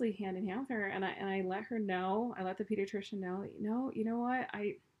closely hand in hand with her, and I let her know. I let the pediatrician know. You know what?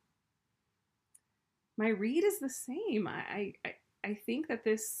 My read is the same. I think that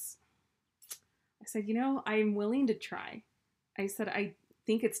this. I said, you know, I'm willing to try. I said, I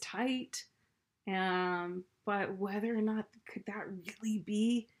think it's tight, but whether or not could that really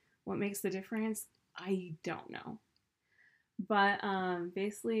be what makes the difference, I don't know. But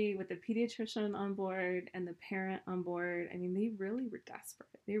basically, with the pediatrician on board and the parent on board, I mean, they really were desperate.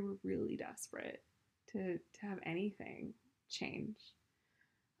 They were really desperate to have anything change.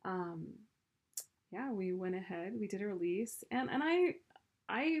 Yeah, we went ahead. We did a release, and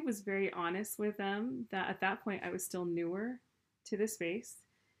I was very honest with them that at that point I was still newer to the space,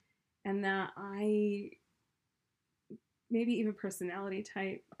 and that I, maybe even personality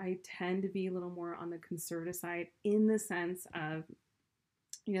type, I tend to be a little more on the conservative side, in the sense of,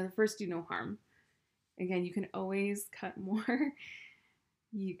 you know, the first do no harm. Again, you can always cut more.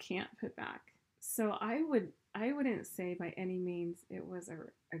 You can't put back. So I wouldn't say by any means it was an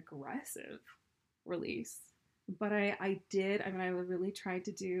aggressive release, but I did. I mean, I really tried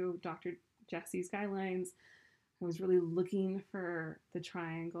to do Dr. Jesse's guidelines. I was really looking for the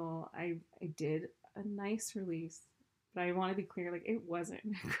triangle. I did a nice release, but I want to be clear, like, it wasn't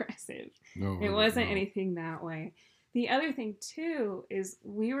aggressive. No, it wasn't anything that way. The other thing too is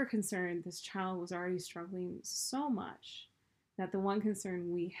we were concerned this child was already struggling so much that the one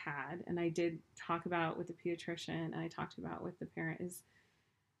concern we had, and I did talk about with the pediatrician and I talked about with the parent, is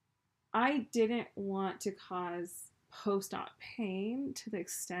I didn't want to cause post-op pain to the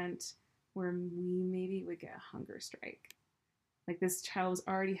extent where we maybe would get a hunger strike. Like, this child was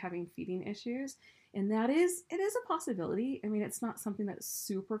already having feeding issues, and it is a possibility. I mean, it's not something that's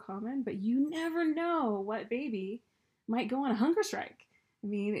super common, but you never know what baby might go on a hunger strike. I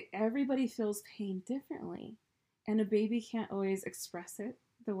mean, everybody feels pain differently, and a baby can't always express it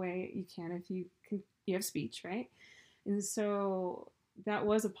the way you can if you have speech, right? And so that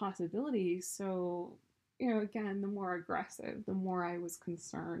was a possibility. So, you know, again, the more aggressive, the more I was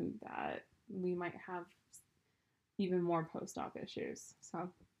concerned that we might have even more post-op issues. So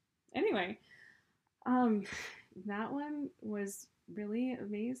anyway, that one was really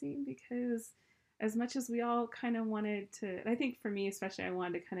amazing because as much as we all kind of wanted to, and I think for me especially, I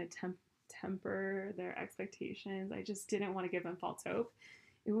wanted to kind of temper their expectations. I just didn't want to give them false hope.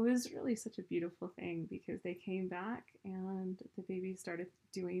 It was really such a beautiful thing because they came back and the baby started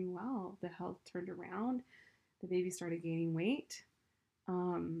doing well. The health turned around. The baby started gaining weight.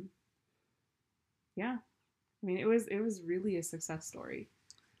 Yeah, I mean, it was really a success story.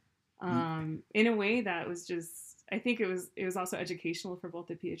 In a way that was just, I think it was also educational for both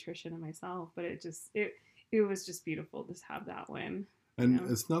the pediatrician and myself, but it was just beautiful to have that win. And you know?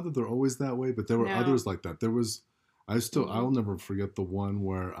 It's not that they're always that way, but there were others like that. There was, I'll never forget the one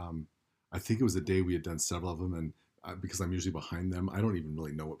where I think it was the day we had done several of them, and because I'm usually behind them, I don't even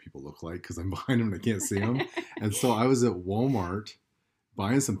really know what people look like because I'm behind them and I can't see them. And so I was at Walmart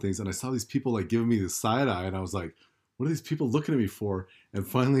buying some things, and I saw these people like giving me the side eye, and I was like, what are these people looking at me for? And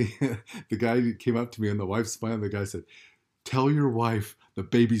finally, the guy came up to me, and the wife smiled, and the guy said, "Tell your wife the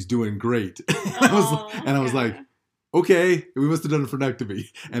baby's doing great." I was like, okay, we must have done a frenectomy.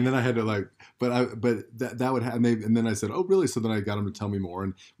 And then I had to that would happen. And then I said, oh, really? So then I got them to tell me more.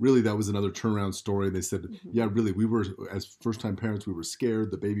 And really, that was another turnaround story. They said, yeah, really, we were, as first-time parents, we were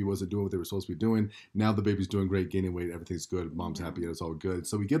scared. The baby wasn't doing what they were supposed to be doing. Now the baby's doing great, gaining weight. Everything's good. Mom's happy. It's all good.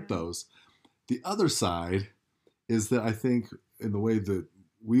 So we get those. The other side is that I think in the way that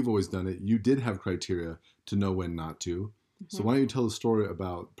we've always done it, you did have criteria to know when not to. So why don't you tell the story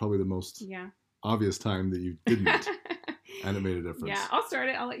about probably the most obvious time that you didn't, and it made a difference. Yeah, I'll start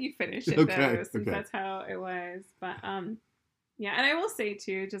it. I'll let you finish it Okay, though, since that's how it was. But yeah, and I will say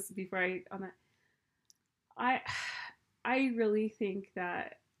too, just before on that, I really think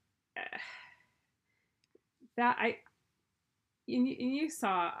that that and you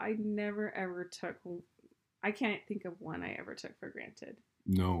saw I never ever took. I can't think of one I ever took for granted.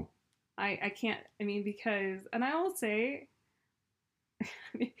 No. I can't. I mean, because, and I will say,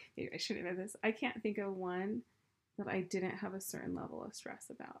 maybe I shouldn't have this. I can't think of one that I didn't have a certain level of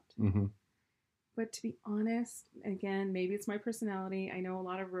stress about. Mm-hmm. But to be honest, again, maybe it's my personality. I know a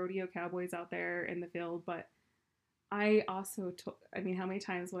lot of rodeo cowboys out there in the field, but I also I mean, how many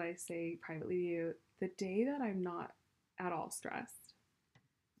times would I say privately to you, the day that I'm not at all stressed,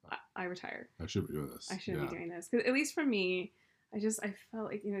 I retire. I should be doing this. I shouldn't be doing this. Because at least for me, I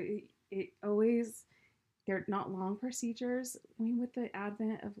felt like, it always, they're not long procedures. I mean, with the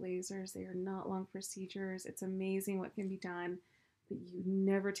advent of lasers, they are not long procedures. It's amazing what can be done, but you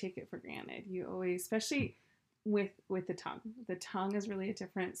never take it for granted. You always, especially with the tongue. The tongue is really a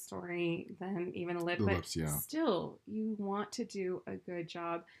different story than even a lip. The but lips, yeah. Still, you want to do a good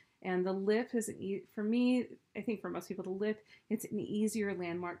job. And the lip is, for me, I think for most people, the lip, it's an easier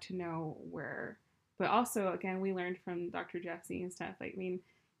landmark to know where. But also, again, we learned from Dr. Jesse and stuff. Like, I mean,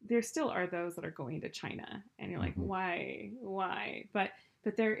 there still are those that are going to China, and you're like, why? But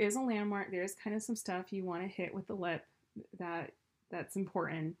there is a landmark. There's kind of some stuff you want to hit with the lip that's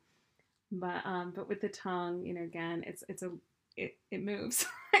important. But with the tongue, again, it moves.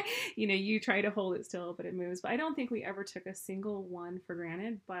 You try to hold it still, but it moves. But I don't think we ever took a single one for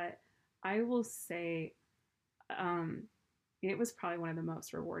granted. But I will say, it was probably one of the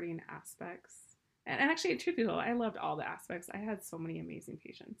most rewarding aspects. And actually, truthfully, I loved all the aspects. I had so many amazing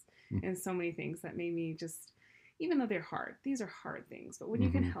patients and so many things that made me just, even though they're hard, these are hard things. But when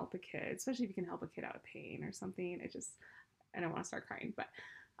you can help a kid, especially if you can help a kid out of pain or something, I don't want to start crying, but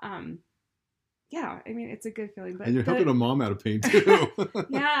yeah, I mean, it's a good feeling. But and you're helping a mom out of pain too.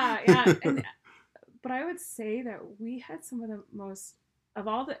 yeah. But I would say that we had some of the most, of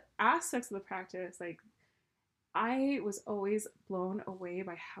all the aspects of the practice, like, I was always blown away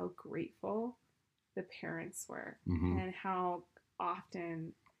by how grateful the parents were and how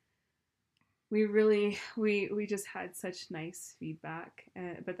often we really, we just had such nice feedback,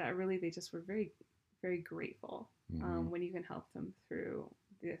 but that really, they just were very, very grateful when you can help them through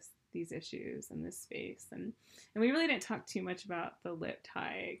these issues in this space. And we really didn't talk too much about the lip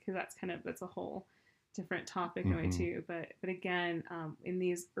tie, because that's a whole different topic in a way too. But again, in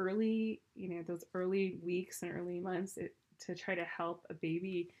these early, those early weeks and early months, to try to help a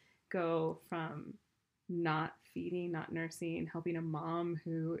baby go from not feeding, not nursing, helping a mom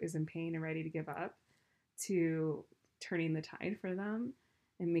who is in pain and ready to give up, to turning the tide for them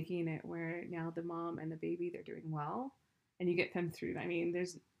and making it where now the mom and the baby, they're doing well, and you get them through that. I mean,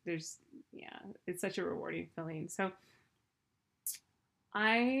 there's it's such a rewarding feeling. So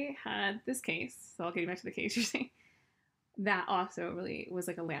I had this case, so I'll get back to the case you're saying. That also really was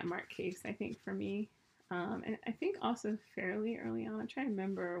like a landmark case, I think, for me. And I think also fairly early on. I'm trying to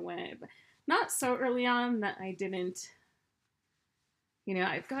remember when, but not so early on that I didn't,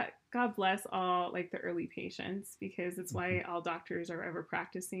 I've got, God bless all like the early patients, because it's why all doctors are ever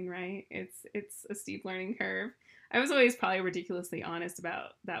practicing, right? It's a steep learning curve. I was always probably ridiculously honest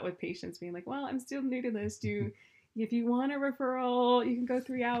about that with patients, being like, well, I'm still new to this. If you want a referral, you can go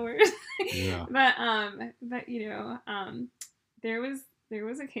 3 hours. Yeah. But there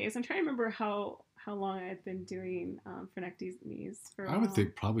was a case. I'm trying to remember how long I had been doing frenectomies for. I would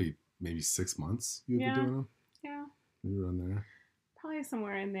think probably maybe 6 months you've been doing them. Yeah. Maybe around there. Probably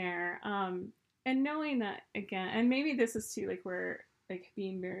somewhere in there. And knowing that, again, and maybe this is too, like, we're like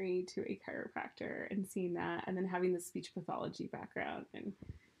being married to a chiropractor and seeing that, and then having the speech pathology background,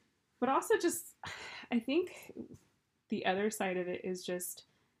 but also just, I think the other side of it is just,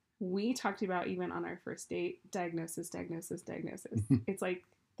 we talked about, even on our first date, diagnosis. It's like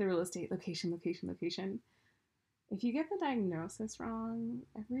the real estate, location. If you get the diagnosis wrong,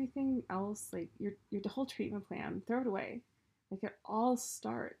 everything else, like your whole treatment plan, throw it away. Like, it all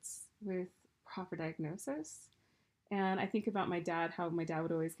starts with proper diagnosis. And I think about my dad, how my dad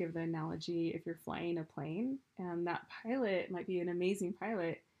would always give the analogy, if you're flying a plane, and that pilot might be an amazing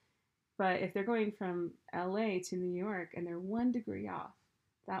pilot, but if they're going from LA to New York and they're 1 degree off,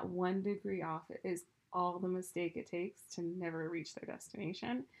 that 1 degree off is all the mistake it takes to never reach their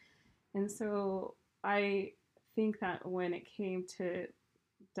destination. And so I think that when it came to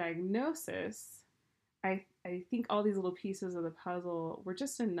diagnosis, I think all these little pieces of the puzzle were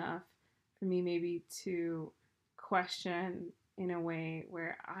just enough for me maybe to question in a way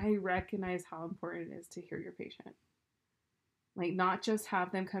where I recognize how important it is to hear your patient. Like, not just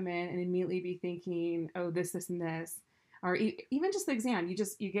have them come in and immediately be thinking, oh, this, and this, or even just the exam. You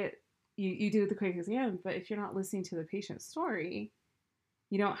do the quick exam, but if you're not listening to the patient's story,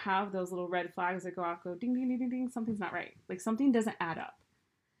 you don't have those little red flags that go off, go ding, ding, ding, ding, ding, something's not right. Like, something doesn't add up.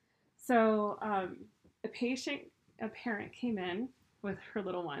 So a parent came in with her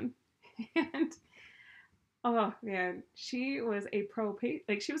little one, and oh man, she was a pro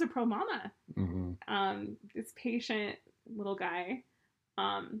mama. Mm-hmm. This patient, little guy,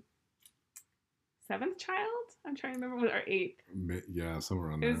 seventh child. I'm trying to remember, was our eighth. Yeah, somewhere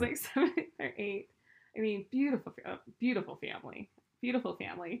around there. It was like seventh or eighth. I mean, beautiful family,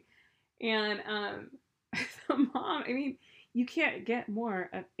 and the mom. I mean, you can't get more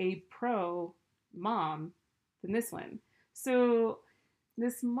of a pro mom than this one. So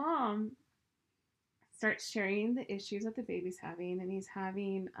this mom starts sharing the issues that the baby's having, and he's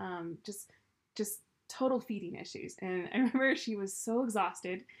having just total feeding issues. And I remember she was so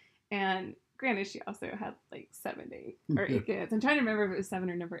exhausted, and granted, she also had like 7 to 8 or 8 kids. I'm trying to remember if it was 7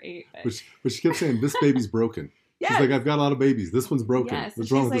 or number 8. But she kept saying, this baby's broken. Yes. She's like, I've got a lot of babies. This one's broken. Yes.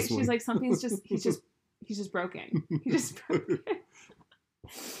 What's wrong with like, this one? She's like, something's just, he's just broken. He's just broken.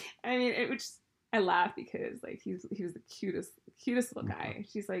 I mean, I laugh because like he was the cutest little guy.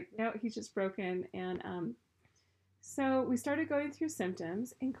 She's like, no, he's just broken. And so we started going through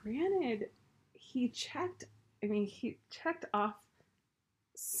symptoms, and granted, he checked off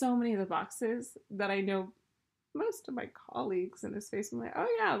so many of the boxes that I know most of my colleagues in this space. I'm like, oh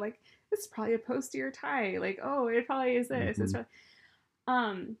yeah, like this is probably a posterior tie. Like, oh, it probably is this. Mm-hmm. It's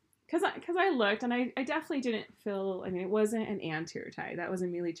probably, because I looked, and I definitely didn't feel. I mean, it wasn't an anterior tie that was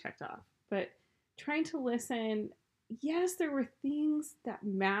immediately checked off. But trying to listen, yes, there were things that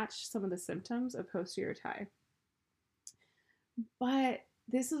matched some of the symptoms of posterior tie. But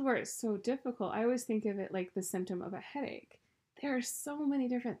this is where it's so difficult. I always think of it like the symptom of a headache. There are so many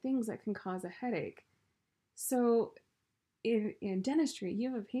different things that can cause a headache. So in dentistry,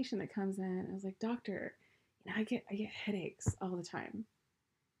 you have a patient that comes in and is like, doctor, I get headaches all the time.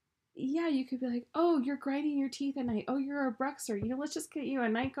 Yeah, you could be like, oh, you're grinding your teeth at night. Oh, you're a bruxer. Let's just get you a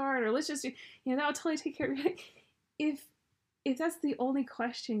night guard, or let's just do, that'll totally take care of your headache. If that's the only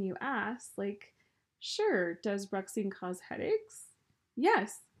question you ask, like, sure, does bruxing cause headaches?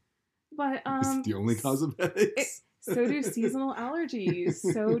 Yes. But it's the only cause of headaches. So do seasonal allergies.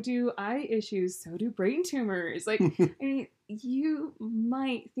 So do eye issues. So do brain tumors. Like, I mean, you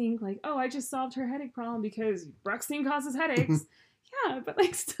might think like, oh, I just solved her headache problem because bruxing causes headaches. Yeah, but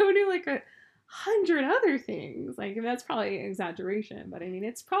like, so do like 100 other things. Like, that's probably an exaggeration, but I mean,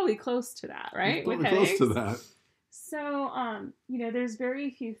 it's probably close to that, right? With headaches. Close to that. So, there's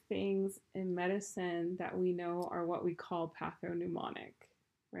very few things in medicine that we know are what we call pathognomonic,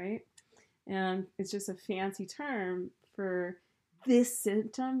 right? And it's just a fancy term for this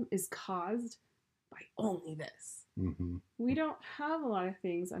symptom is caused by only this. Mm-hmm. We don't have a lot of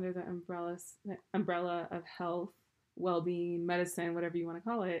things under the umbrella of health, well-being, medicine, whatever you want to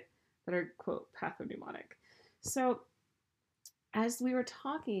call it, that are, quote, pathognomonic. So as we were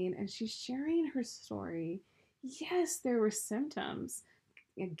talking and she's sharing her story, yes, there were symptoms,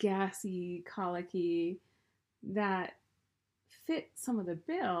 gassy, colicky, that fit some of the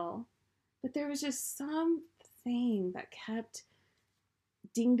bill, but there was just something that kept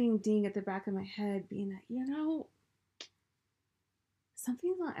ding, ding, ding at the back of my head being that,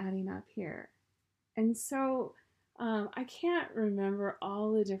 something's not adding up here. And so I can't remember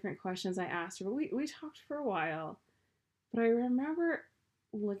all the different questions I asked her, but we talked for a while. But I remember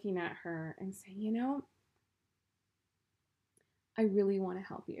looking at her and saying, I really want to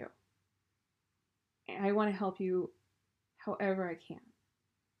help you. And I want to help you however I can.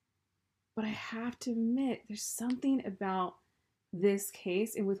 But I have to admit, there's something about this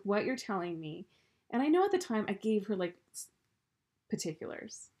case and with what you're telling me. And I know at the time I gave her like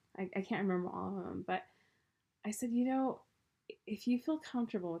particulars. I can't remember all of them, but I said, if you feel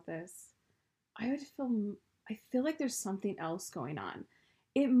comfortable with this, I feel like there's something else going on.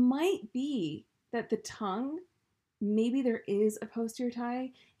 It might be that the tongue, maybe there is a posterior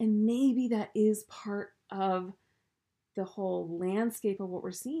tie, and maybe that is part of the whole landscape of what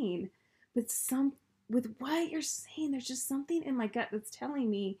we're seeing. But with what you're saying, there's just something in my gut that's telling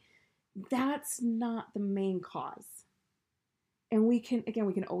me that's not the main cause. And we can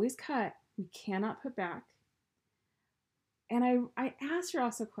always cut. We cannot put back. And I asked her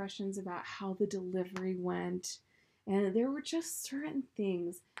also questions about how the delivery went. And there were just certain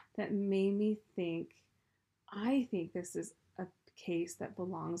things that made me think, I think this is a case that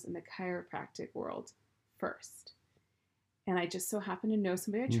belongs in the chiropractic world first. and I just so happen to know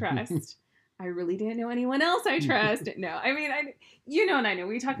somebody I trust. I really didn't know anyone else I trust. No, I mean, and I know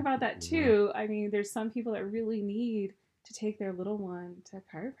we talk about that too. I mean, there's some people that really need to take their little one to a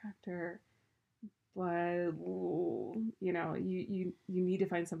chiropractor, but you need to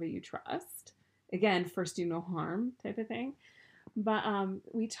find somebody you trust. Again, first do no harm type of thing. But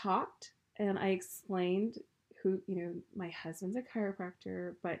we talked, and I explained who, my husband's a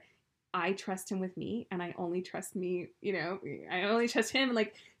chiropractor, but I trust him with me, and I only trust me, I only trust him and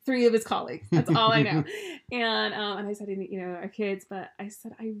like 3 of his colleagues. That's all I know. And I said, our kids, but I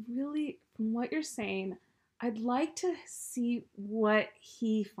said, I really, from what you're saying, I'd like to see what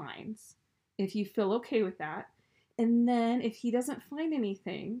he finds, if you feel okay with that. And then if he doesn't find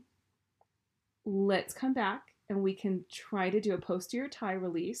anything, let's come back and we can try to do a posterior tie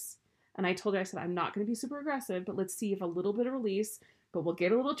release. And I told her, I said, I'm not going to be super aggressive, but let's see if a little bit of release, but we'll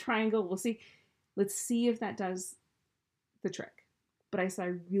get a little triangle. We'll see. Let's see if that does the trick. But I said,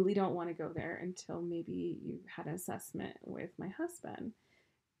 I really don't want to go there until maybe you had an assessment with my husband.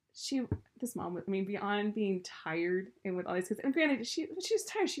 This mom, beyond being tired and with all these kids, and granted, she was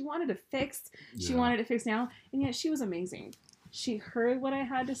tired. She wanted to fix. She wanted to fix now. And yet she was amazing. She heard what I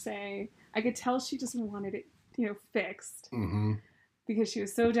had to say. I could tell she just wanted it, fixed. Mm-hmm. Because she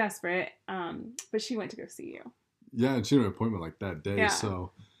was so desperate. But she went to go see you. Yeah, and she had an appointment like that day. Yeah.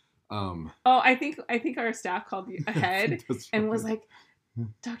 So, I think our staff called you ahead and was like,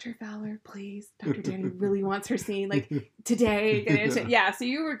 Dr. Fowler, please. Dr. Danny really wants her seen like today. Yeah, so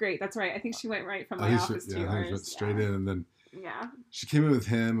you were great. That's right. I think she went right from my office to yours. She went straight in, and then she came in with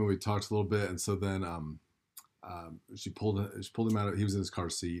him, and we talked a little bit, and so then she pulled him out. He was in his car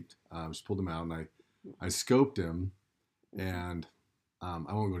seat. She pulled him out, and I scoped him, and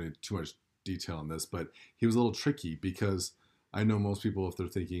I won't go into too much detail on this, but he was a little tricky because I know most people, if they're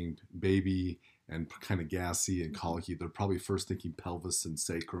thinking baby and kind of gassy and colicky, they're probably first thinking pelvis and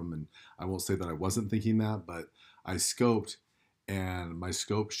sacrum. And I won't say that I wasn't thinking that, but I scoped, and my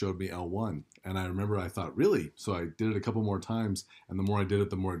scope showed me L1. And I remember I thought, really? So I did it a couple more times, and the more I did it,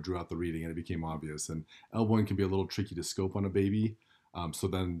 the more I drew out the reading, and it became obvious. And L1 can be a little tricky to scope on a baby. So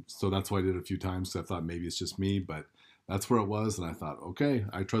that's why I did it a few times. So I thought maybe it's just me, but that's where it was. And I thought, okay,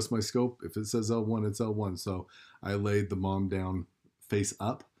 I trust my scope. If it says L1, it's L1. So I laid the mom down face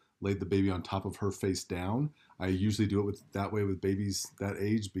up, laid the baby on top of her face down. I usually do it that way with babies that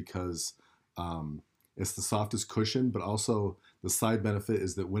age because it's the softest cushion, but also the side benefit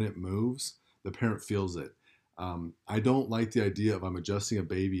is that when it moves, the parent feels it. I don't like the idea of I'm adjusting a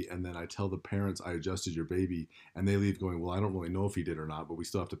baby and then I tell the parents I adjusted your baby and they leave going, well, I don't really know if he did or not, but we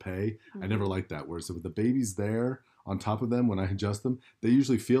still have to pay. Mm-hmm. I never like that. Whereas if the baby's there on top of them, when I adjust them, they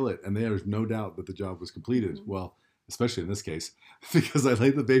usually feel it and there's no doubt that the job was completed. Mm-hmm. Well, especially in this case, because I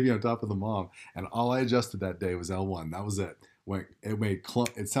laid the baby on top of the mom and all I adjusted that day was L1. That was it. It made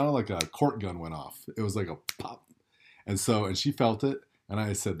it sounded like a cork gun went off. It was like a pop. And she felt it. And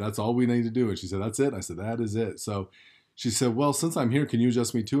I said, that's all we need to do. And she said, that's it. And I said, that is it. So she said, well, since I'm here, can you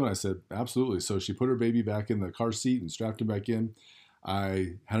adjust me too? And I said, absolutely. So she put her baby back in the car seat and strapped him back in.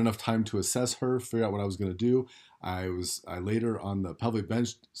 I had enough time to assess her, figure out what I was going to do. I laid her on the pelvic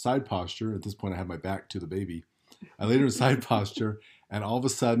bench side posture. At this point, I had my back to the baby. I laid her in side posture. And all of a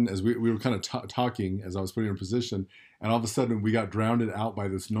sudden, as we were kind of talking as I was putting her in position, and all of a sudden we got drowned out by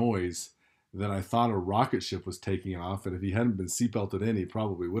this noise that I thought a rocket ship was taking off. And if he hadn't been seatbelted in, he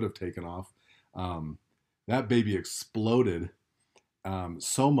probably would have taken off. That baby exploded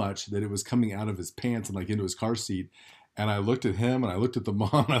so much that it was coming out of his pants and like into his car seat. And I looked at him and I looked at the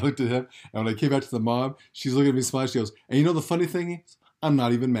mom and I looked at him. And when I came back to the mom, she's looking at me smiling. She goes, and you know the funny thing is, I'm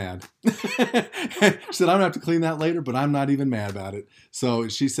not even mad. She said, I'm going to have to clean that later, but I'm not even mad about it. So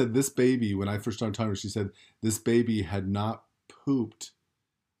she said this baby, when I first started talking to her, she said this baby had not pooped,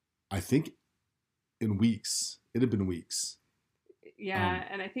 I think, in weeks. It had been weeks. Yeah,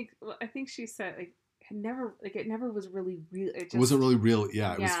 and I think she said it never was really real. It wasn't really real.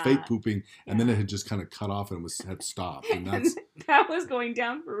 Yeah, it was fake pooping, and then it had just kind of cut off and had stopped, and that was going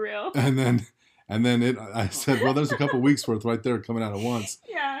down for real. And then I said, well, there's a couple weeks worth right there coming out at once.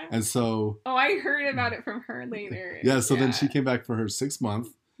 Yeah. And so. Oh, I heard about it from her later. Yeah. So then she came back for her 6th month,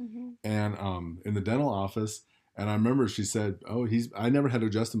 and in the dental office. And I remember she said, "Oh, I never had to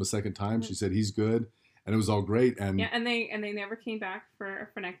adjust him a second time." She said he's good, and it was all great. And and they never came back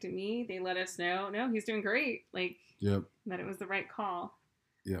for a frenectomy. They let us know, no, he's doing great. That it was the right call.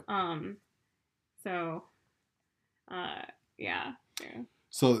 Yep. So, yeah.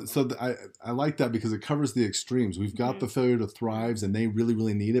 I like that because it covers the extremes. We've got the failure to thrives, and they really,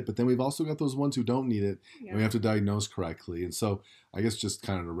 really need it. But then we've also got those ones who don't need it, and we have to diagnose correctly. And so I guess just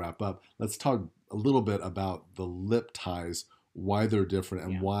kind of to wrap up, let's talk a little bit about the lip ties, why they're different,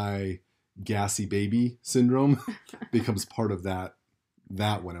 and why gassy baby syndrome becomes part of that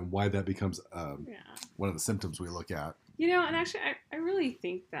one, and why that becomes one of the symptoms we look at. And actually, I really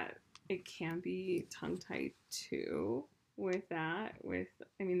think that it can be tongue-tied too. With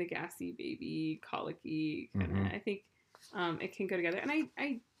the gassy baby, colicky kind of, I think it can go together. And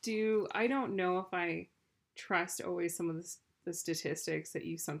I don't know if I trust always some of the statistics that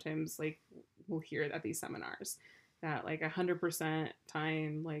you sometimes like will hear at these seminars, that like 100%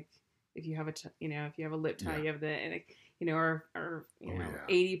 time, like if you have if you have a lip tie, you have the, or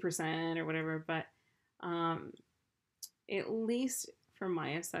 80% or whatever. But at least from my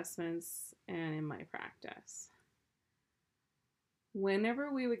assessments and in my practice,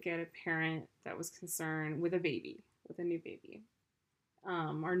 whenever we would get a parent that was concerned with a new baby,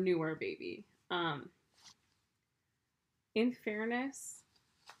 or newer baby, in fairness,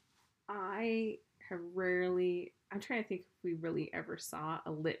 I'm trying to think if we really ever saw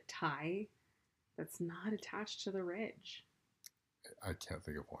a lip tie that's not attached to the ridge. I can't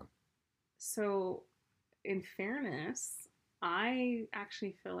think of one. So, in fairness, I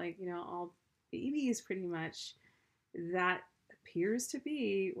actually feel like, all babies pretty much, that appears to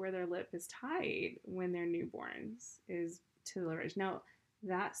be where their lip is tied when they're newborns, is to the ridge. Now,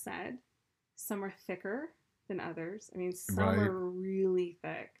 that said, some are thicker than others. I mean, some are really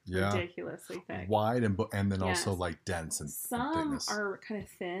thick, ridiculously thick. Wide and then also like dense and some thickness. Are kind of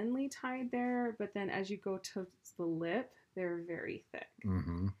thinly tied there, but then as you go to the lip, they're very thick.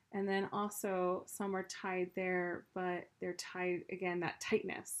 Mm-hmm. And then also some are tied there, but they're tied, again, that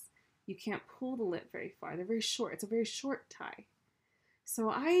tightness. You can't pull the lip very far. They're very short. It's a very short tie. So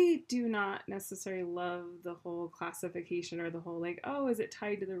I do not necessarily love the whole classification or the whole like, oh, is it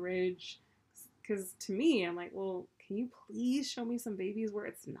tied to the ridge? Because to me, I'm like, well, can you please show me some babies where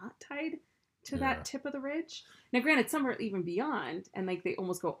it's not tied to that tip of the ridge? Now, granted, some are even beyond and like they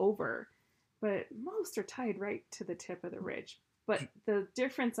almost go over, but most are tied right to the tip of the ridge. But the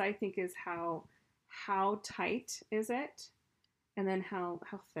difference, I think, is how tight is it, and then how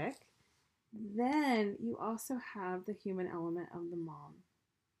thick. Then you also have the human element of the mom.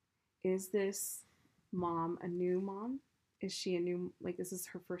 Is this mom a new mom? Is she this is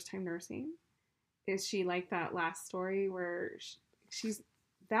her first time nursing? Is she like that last story where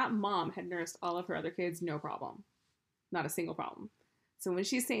that mom had nursed all of her other kids, no problem. Not a single problem. So when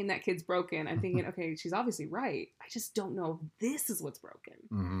she's saying that kid's broken, I'm thinking, okay, she's obviously right. I just don't know if this is what's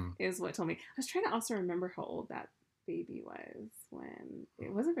broken, is what told me. I was trying to also remember how old that baby was when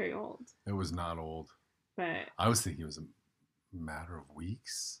it wasn't very old. It was not old. But I was thinking it was a matter of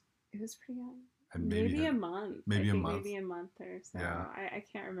weeks. It was pretty young. And maybe a month. Maybe a month or so. Yeah. I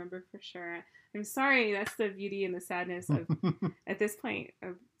can't remember for sure. I'm sorry. That's the beauty and the sadness of, at this point,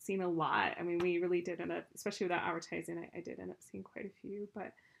 I've seen a lot. I mean, we really did end up, especially without advertising, I did end up seeing quite a few.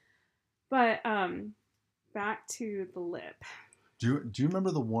 But back to the lip. Do you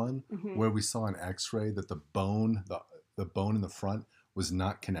remember the one where we saw an X-ray that the bone in the front was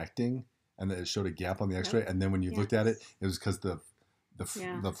not connecting, and that it showed a gap on the X-ray, and then when you looked at it, it was because the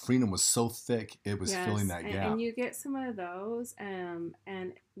frenum was so thick it was filling that gap. And you get some of those, and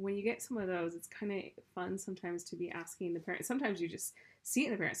when you get some of those, it's kind of fun sometimes to be asking the parents. Sometimes you just see it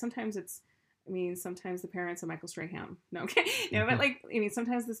in the parents. Sometimes sometimes the parent's a Michael Strahan. No, okay. No, but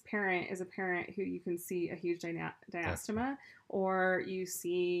sometimes this parent is a parent who you can see a huge diastema, or you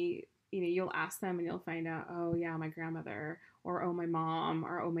see, you'll ask them and you'll find out, oh yeah, my grandmother, or oh my mom,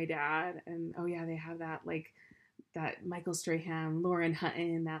 or oh my dad, and oh yeah, they have that that Michael Strahan, Lauren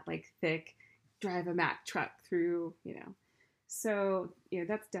Hutton, that thick drive a Mack truck through, So,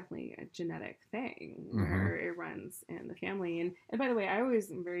 that's definitely a genetic thing where it runs in the family. And by the way, I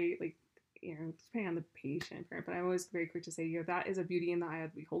always am very depending on the patient, parent, but I'm always very quick to say, that is a beauty in the eye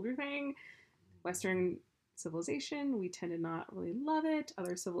of the beholder thing. Western civilization, we tend to not really love it.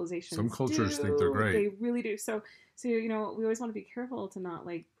 Other civilizations, some cultures think they're great. They really do. So we always want to be careful to not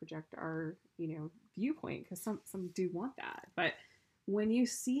project our viewpoint, because some do want that. But when you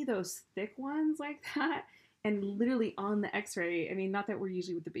see those thick ones like that, and literally on the X-ray, not that we're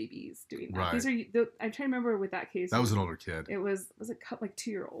usually with the babies doing that. Right. These are I'm trying to remember with that case. That was an older kid. It was it cut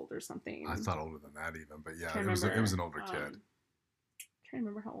 2-year-old or something? I thought older than that even, but yeah, it was an older kid. I'm trying to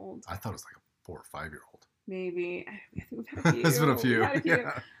remember how old. I thought it was like a 4 or 5-year-old. Maybe. I think we've had a few. It's been a few.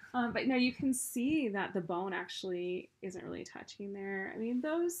 Yeah. But no, you can see that the bone actually isn't really touching there.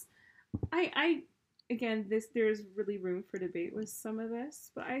 Those, again, there's really room for debate with some of this,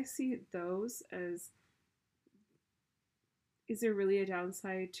 but I see those as, is there really a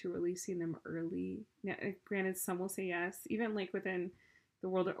downside to releasing them early? Now, granted, some will say yes. Even like within the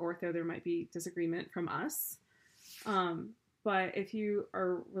world of ortho, there might be disagreement from us. But if you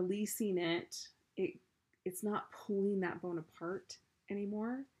are releasing it's not pulling that bone apart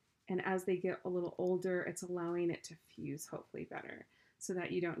anymore. And as they get a little older, it's allowing it to fuse hopefully better so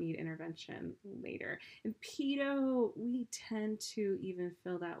that you don't need intervention later. In pedo, we tend to even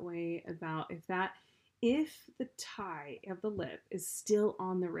feel that way about if the tie of the lip is still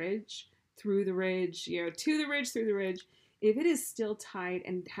on the ridge, through the ridge, to the ridge, through the ridge, if it is still tied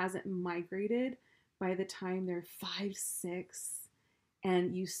and hasn't migrated by the time they're 5, 6,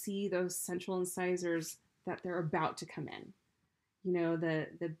 and you see those central incisors that they're about to come in.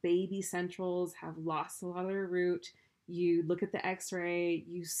 The baby centrals have lost a lot of their root. You look at the x-ray,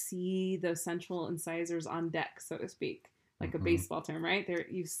 you see those central incisors on deck, so to speak, like a baseball term, right? There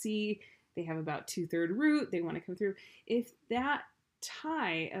you see they have about 2/3 root. They want to come through. If that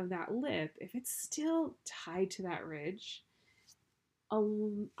tie of that lip, if it's still tied to that ridge,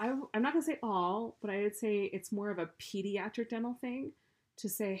 I'm not going to say all, but I would say it's more of a pediatric dental thing to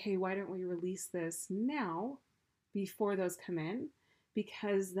say, hey, why don't we release this now before those come in?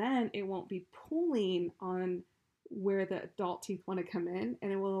 Because then it won't be pulling on where the adult teeth want to come in,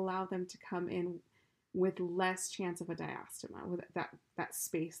 and it will allow them to come in with less chance of a diastema, with that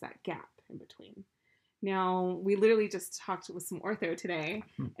space, that gap in between. Now, we literally just talked with some ortho today,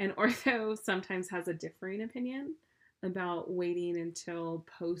 and ortho sometimes has a differing opinion about waiting until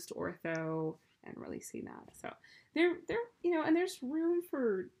post-ortho and releasing that. So there, and there's room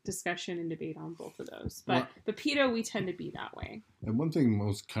for discussion and debate on both of those. But the pedo, we tend to be that way. And one thing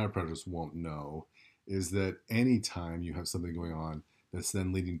most chiropractors won't know is that any time you have something going on that's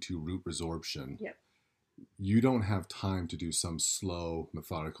then leading to root resorption, you don't have time to do some slow,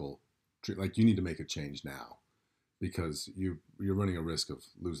 methodical treatment. Like, you need to make a change now because you're running a risk of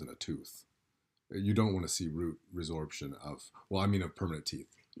losing a tooth. You don't want to see root resorption of permanent teeth.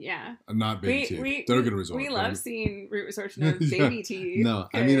 Yeah. Not baby teeth. They're going to resorb. We love seeing root resorption of baby teeth. No,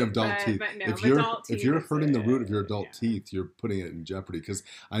 I mean adult teeth. But no, if you're hurting the root of your adult teeth, you're putting it in jeopardy. Because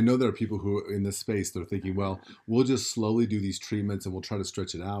I know there are people who in this space, they're thinking, well, we'll just slowly do these treatments and we'll try to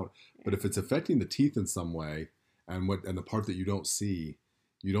stretch it out. But if it's affecting the teeth in some way and the part that you don't see,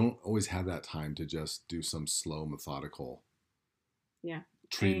 you don't always have that time to just do some slow, methodical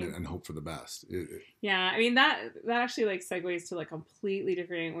treatment and hope for the best. That actually like segues to like completely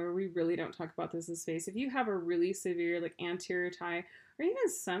different, where we really don't talk about this in space. If you have a really severe like anterior tie, or even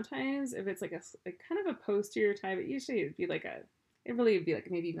sometimes if it's like a kind of a posterior tie, but usually it would be like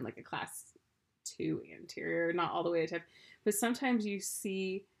maybe even like a class 2 anterior, not all the way to type. But sometimes you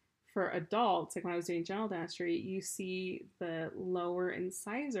see for adults, like when I was doing general dentistry, you see the lower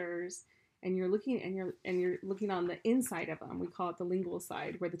incisors. And you're looking on the inside of them. We call it the lingual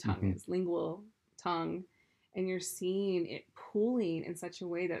side, where the tongue is, lingual tongue, and you're seeing it pooling in such a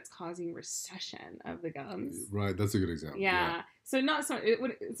way that's causing recession of the gums. Right, that's a good example. Yeah. So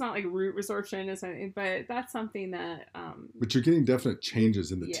it's not like root resorption or something, but that's something that. But you're getting definite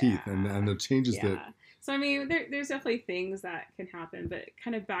changes in the teeth, and the changes that. So I mean, there's definitely things that can happen, but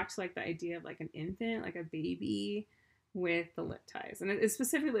kind of back to like the idea of like an infant, like a baby, with the lip ties. And it's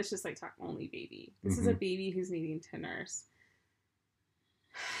specifically, let's just like talk only baby. This is a baby who's needing to nurse.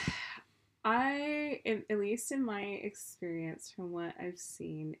 At least in my experience from what I've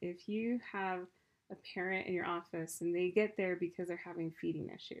seen, if you have a parent in your office and they get there because they're having feeding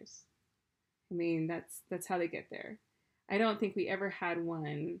issues, I mean, that's how they get there. I don't think we ever had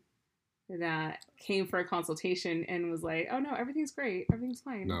one that came for a consultation and was like, oh no, everything's great, everything's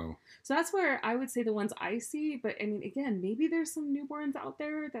fine. No. So that's where I would say the ones I see, but I mean, again, maybe there's some newborns out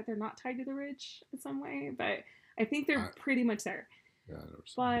there that they're not tied to the ridge in some way, but I think they're pretty much there. Yeah, I know.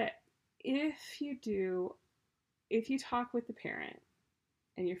 But if you talk with the parent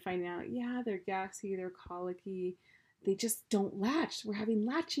and you're finding out, they're gassy, they're colicky, they just don't latch. We're having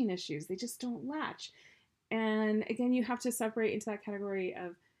latching issues. They just don't latch. And again, you have to separate into that category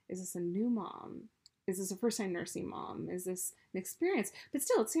of, is this a new mom? Is this a first-time nursing mom? Is this an experience? But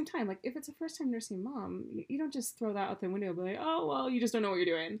still, at the same time, like if it's a first-time nursing mom, you don't just throw that out the window and be like, oh, well, you just don't know what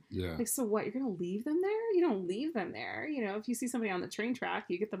you're doing. Yeah. Like, so what? You're going to leave them there? You don't leave them there. If you see somebody on the train track,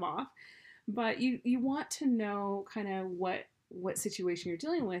 you get them off. But you want to know kind of what situation you're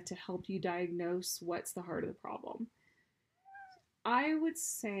dealing with to help you diagnose what's the heart of the problem. I would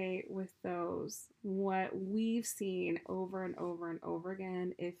say with those, what we've seen over and over and over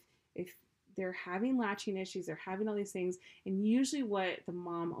again, if they're having latching issues, they're having all these things, and usually what the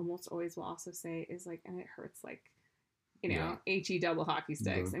mom almost always will also say is like, and it hurts like, HE double hockey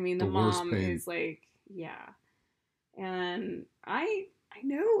sticks. The mom is like, yeah. And I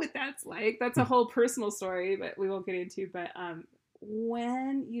know what that's like. That's a whole personal story, but we won't get into. But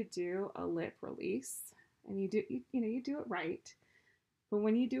when you do a lip release, and you do it right, but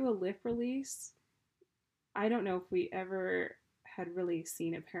when you do a lip release, I don't know if we ever had really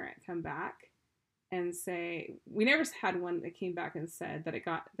seen a parent come back and say, we never had one that came back and said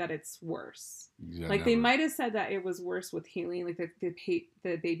that it's worse. Yeah, like never. They might have said that it was worse with healing, like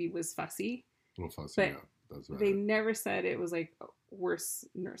the baby was fussy. A little fussy, but yeah. That's right. They never said it was like worse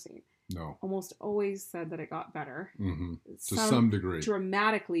nursing. No. Almost always said that it got better. To some degree.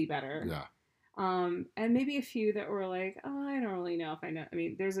 Dramatically better. Yeah. And maybe a few that were like, oh, I don't really know if I know.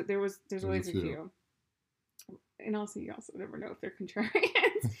 There's always a few. And also, you also never know if they're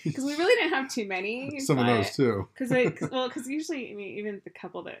contrarians, because we really didn't have too many. Some of those too. Because usually, even the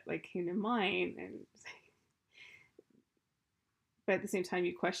couple that like came to mind, but at the same time,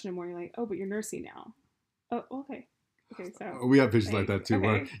 you question them more. You're like, oh, but you're nursing now. Oh, okay. Okay, so we have patients like that too,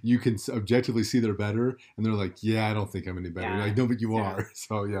 where you can objectively see they're better, and they're like, "Yeah, I don't think I'm any better." Yeah. You're like, no, but you are.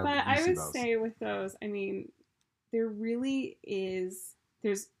 So yeah. But I would say with those, there really is.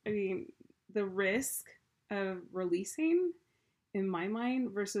 There's, the risk of releasing, in my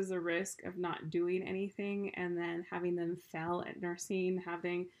mind, versus the risk of not doing anything and then having them fail at nursing,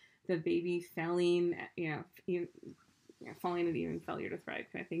 having the baby failing, falling at even failure to thrive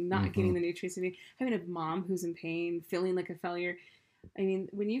kind of thing, not getting the nutrients you need, having a mom who's in pain, feeling like a failure.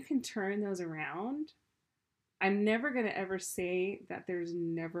 When you can turn those around, I'm never going to ever say that there's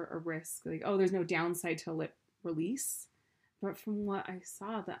never a risk, like, oh, there's no downside to lip release. But from what I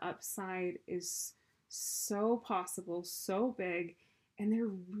saw, the upside is so possible, so big, and they're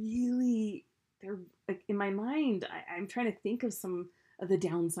like, in my mind, I'm trying to think of some of the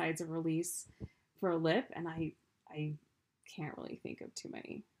downsides of release for a lip, and I can't really think of too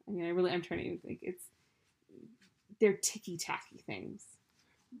many. I'm trying to even think. They're ticky-tacky things.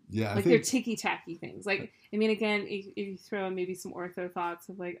 Yeah, they're ticky-tacky things. Like, again, if you throw in maybe some ortho thoughts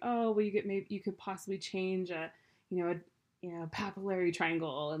of like, oh, well, you could possibly change a papillary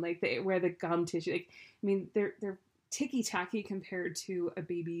triangle, and like where the gum tissue, they're ticky-tacky compared to a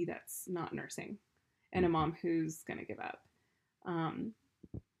baby that's not nursing and a mom who's gonna give up.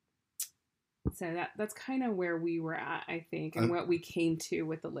 So that's kind of where we were at, I think, and what we came to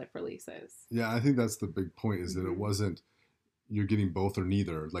with the lip releases. Yeah, I think that's the big point, is that it wasn't you're getting both or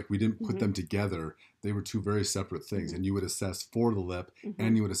neither. Like, we didn't put them together. They were two very separate things, and you would assess for the lip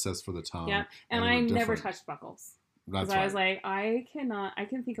and you would assess for the tongue. Yeah, and I never touched buckles. Because I was like, I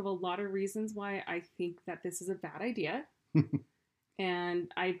can think of a lot of reasons why I think that this is a bad idea.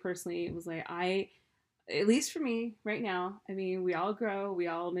 And I personally was like, at least for me right now, we all grow, we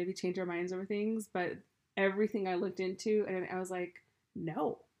all maybe change our minds over things, but everything I looked into, and I was like,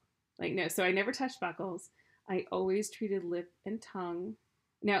 no. So I never touched buckles. I always treated lip and tongue.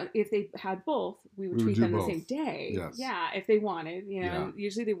 Now, if they had both, we would treat them the same day. Yes. Yeah, if they wanted,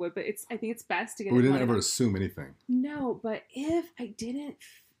 usually they would, but I think it's best to get. But we didn't ever assume anything. No, but if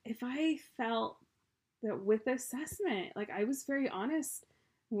I felt that with assessment, like, I was very honest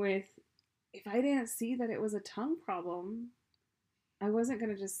with, if I didn't see that it was a tongue problem, I wasn't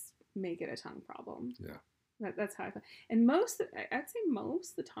going to just make it a tongue problem. Yeah. That's how I felt. And I'd say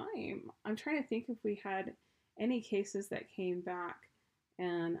most of the time, I'm trying to think if we had any cases that came back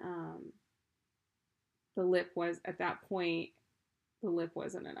and the lip was, at that point, the lip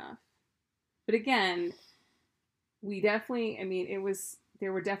wasn't enough. But again, we definitely,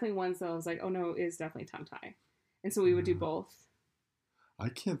 there were definitely ones that I was like, oh no, it is definitely tongue tie. And so we would do both. I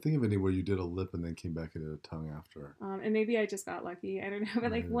can't think of anywhere you did a lip and then came back and did a tongue after. And maybe I just got lucky. I don't know.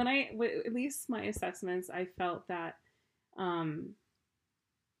 But like, when at least my assessments, I felt that,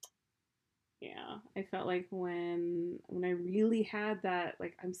 I felt like when I really had that,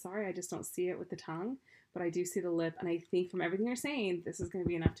 like, I'm sorry, I just don't see it with the tongue, but I do see the lip. And I think from everything you're saying, this is going to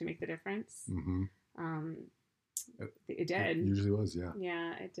be enough to make the difference. Mm-hmm. It did. It usually was, yeah.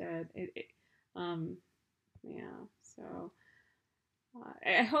 Yeah, it did. So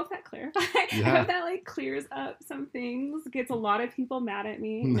I hope that clarifies. Yeah. I hope that like clears up some things. Gets a lot of people mad at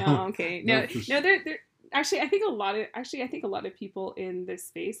me. No, okay. No, they're actually, I think a lot of people in this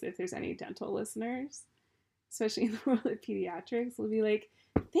space, if there's any dental listeners, especially in the world of pediatrics, will be like,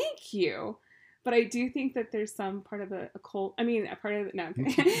 thank you. But I do think that there's some part of no,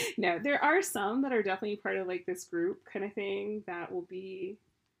 there are some that are definitely part of like this group kind of thing that will be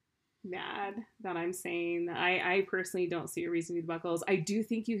mad that I'm saying that I personally don't see a reason to do the buckles. I do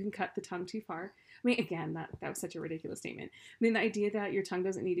think you can cut the tongue too far. I mean, again, that was such a ridiculous statement. I mean, the idea that your tongue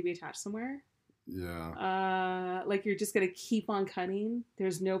doesn't need to be attached somewhere. Yeah. Like you're just going to keep on cutting.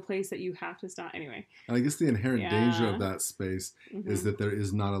 There's no place that you have to stop. Anyway. And I guess the inherent danger of that space is that there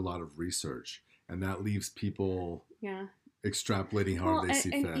is not a lot of research. And that leaves people extrapolating however they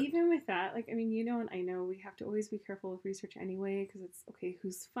see fit. And even with that, like, I mean, you know, and I know we have to always be careful with research anyway, because it's, okay,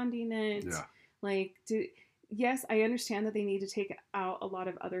 who's funding it? Yeah. Like, yes, I understand that they need to take out a lot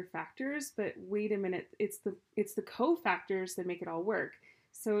of other factors, but wait a minute, it's the co-factors that make it all work.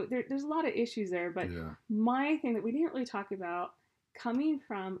 So there's a lot of issues there, but my thing that we didn't really talk about, coming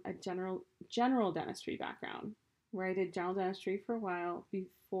from a general dentistry background, where I did general dentistry for a while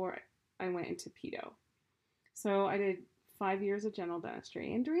before I went into pedo. So I did 5 years of general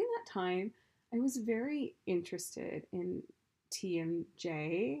dentistry, and during that time, I was very interested in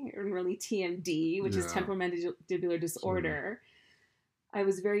TMJ, or really TMD, which is temporomandibular disorder. I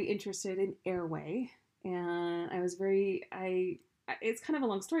was very interested in airway, and it's kind of a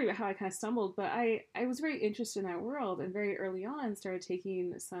long story about how I kind of stumbled, but I was very interested in that world, and very early on started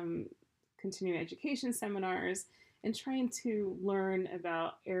taking some continuing education seminars and trying to learn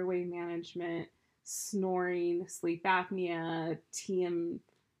about airway management, snoring, sleep apnea, TMJ,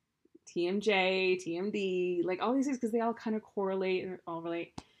 TMD, like all these things, because they all kind of correlate and all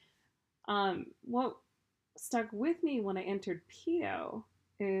relate. What stuck with me when I entered pedo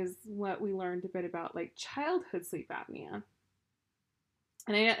is what we learned a bit about, like, childhood sleep apnea.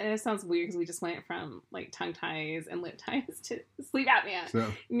 And it sounds weird because we just went from, like, tongue ties and lip ties to sleep apnea. So,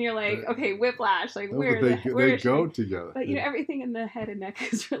 and you're like, okay, whiplash. Like, they go together. But, you know, everything in the head and neck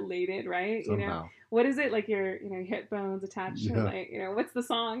is related, right? Somehow. You know, what is it? Like your hip bones attached to, like, you know, what's the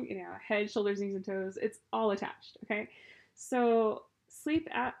song? You know, head, shoulders, knees, and toes. It's all attached, okay? So sleep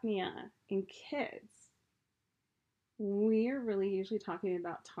apnea in kids, we are really usually talking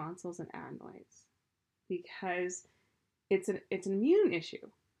about tonsils and adenoids, because it's an immune issue.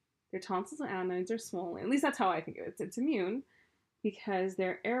 Their tonsils and adenoids are swollen. At least that's how I think of it. It's immune because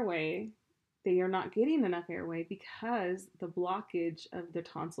their airway, they are not getting enough airway because the blockage of the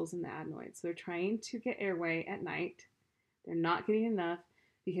tonsils and the adenoids. So they're trying to get airway at night. They're not getting enough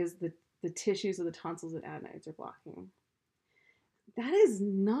because the tissues of the tonsils and adenoids are blocking. That is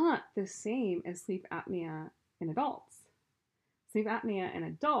not the same as sleep apnea in adults. Sleep apnea in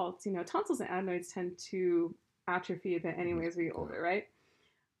adults, you know, tonsils and adenoids tend to atrophy a bit anyway as we get older, right?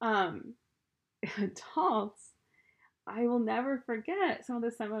 Adults, I will never forget some of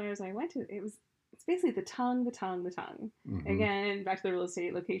the seminars I went to. It's basically the tongue. Again, back to the real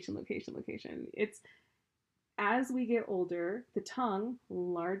estate, location. It's, as we get older, the tongue,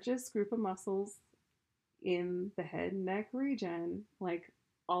 largest group of muscles in the head and neck region, like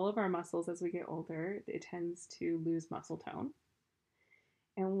all of our muscles as we get older, it tends to lose muscle tone.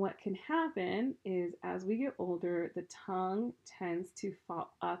 And what can happen is, as we get older, the tongue tends to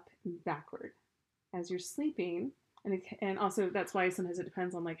fall up and backward as you're sleeping. And also that's why sometimes it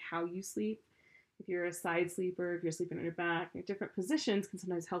depends on, like, how you sleep. If you're a side sleeper, if you're sleeping on your back, different positions can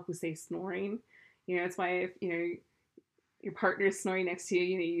sometimes help with, say, snoring. You know, it's why if, you know, your partner is snoring next to you,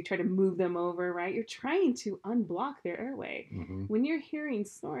 you know, you try to move them over, right? You're trying to unblock their airway. Mm-hmm. When you're hearing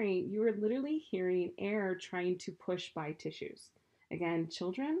snoring, you are literally hearing air trying to push by tissues. Again,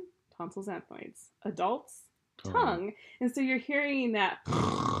 children, tonsils, adenoids. Adults, tongue. And so you're hearing that.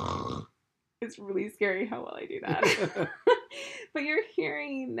 It's really scary how well I do that. But you're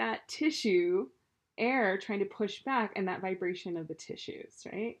hearing that tissue air trying to push back, and that vibration of the tissues,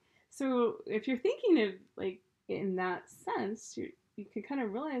 right? So if you're thinking of, like, in that sense, you can kind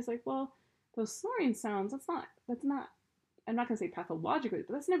of realize, like, well, those snoring sounds, that's not, I'm not going to say pathologically,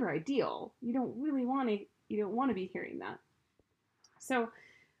 but that's never ideal. You don't want to be hearing that. So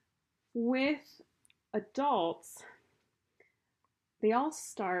with adults, they all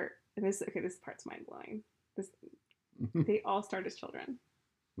start, and this part's mind-blowing. They all start as children.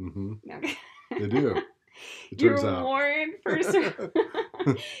 Mm-hmm. Okay. They do. Your reward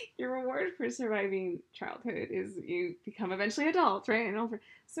for surviving childhood is you become eventually adult, right?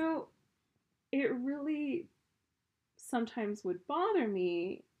 So it really sometimes would bother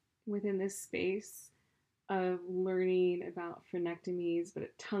me within this space of learning about frenectomies,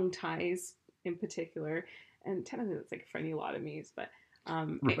 but tongue ties in particular, and technically it's like frenulotomies, but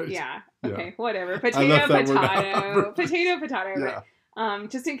whatever. Potato. Yeah. But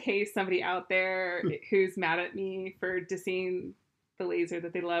just in case somebody out there who's mad at me for dissing the laser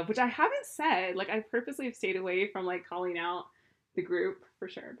that they love, which I haven't said, like, I purposely have stayed away from, like, calling out the group for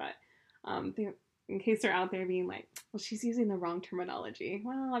sure, but in case they're out there being like, well, she's using the wrong terminology.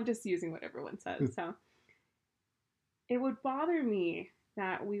 Well, I'm just using what everyone says. So it would bother me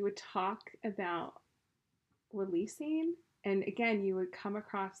that we would talk about releasing, and again, you would come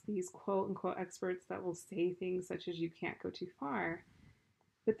across these quote unquote experts that will say things such as you can't go too far,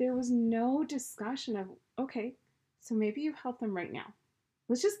 but there was no discussion of, okay, so maybe you help them right now.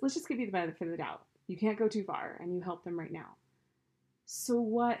 Let's just give you the benefit of the doubt. You can't go too far, and you help them right now. So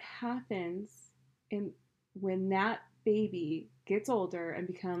what happens when that baby gets older and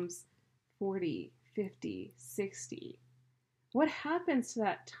becomes 40, 50, 60? What happens to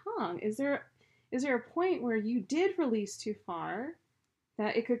that tongue? Is there a point where you did release too far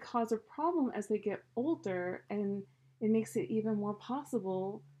that it could cause a problem as they get older, and it makes it even more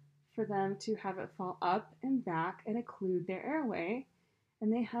possible for them to have it fall up and back and occlude their airway,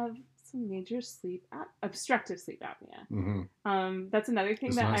 and they have some major obstructive sleep apnea. Mm-hmm. That's another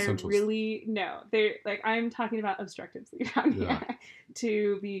thing that I really know. I'm talking about obstructive sleep apnea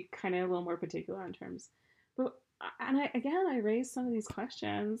to be kind of a little more particular on terms. But I raised some of these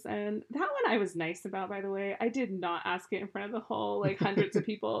questions, and that one I was nice about, by the way. I did not ask it in front of the whole hundreds of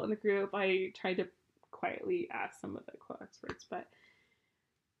people in the group. I tried to quietly ask some of the co-experts, but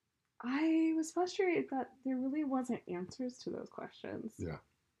I was frustrated that there really wasn't answers to those questions. Yeah.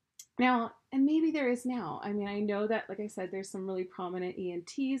 Now, and maybe there is now. I mean, I know that, like I said, there's some really prominent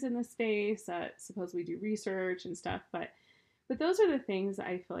ENTs in the space that supposedly do research and stuff, but those are the things that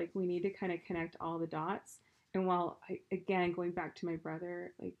I feel like we need to kind of connect all the dots. And while, again, going back to my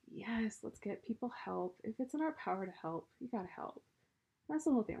brother, yes, let's get people help. If it's in our power to help, you got to help. That's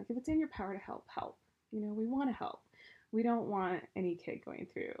the whole thing. If it's in your power to help, help. We want to help. We don't want any kid going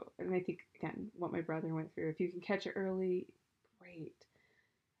through. And I think, again, what my brother went through, if you can catch it early, great.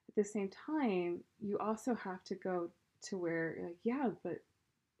 At the same time, you also have to go to where you're like, yeah, but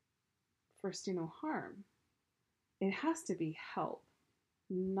first do no harm. It has to be help,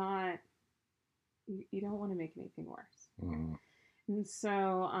 not, you don't want to make anything worse. Mm-hmm. And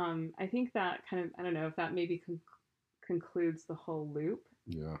so I think that kind of, I don't know if that maybe concludes the whole loop.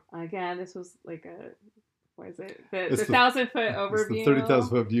 Yeah. Again, this was like what is it? The 1,000-foot overview. It's the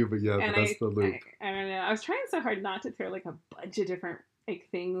 30,000-foot view, but yeah, that's the loop. I don't know. I was trying so hard not to throw a bunch of different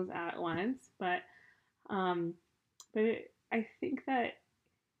things at once, but I think that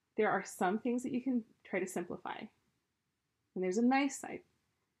there are some things that you can try to simplify. And there's a nice side.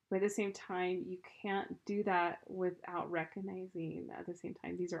 But at the same time, you can't do that without recognizing that at the same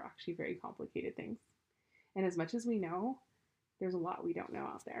time, these are actually very complicated things. And as much as we know, there's a lot we don't know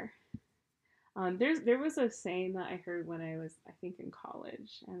out there. There was a saying that I heard when I was, I think, in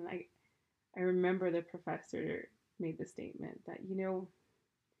college. And I remember the professor made the statement that,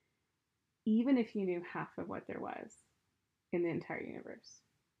 even if you knew half of what there was in the entire universe,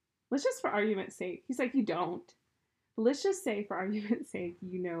 let's just for argument's sake, he's like, you don't. But let's just say, for argument's sake,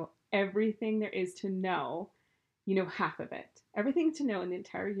 everything there is to know, half of it. Everything to know in the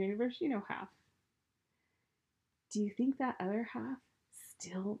entire universe, half. Do you think that other half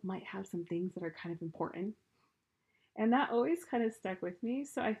still might have some things that are kind of important? And that always kind of stuck with me.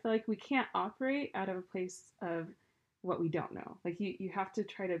 So I feel like we can't operate out of a place of what we don't know. You have to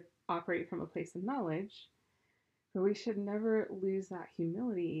try to operate from a place of knowledge, but we should never lose that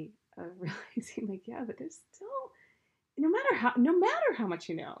humility of realizing but there's still, no matter how much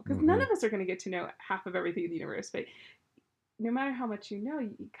you know, because mm-hmm. none of us are going to get to know half of everything in the universe, but no matter how much you know,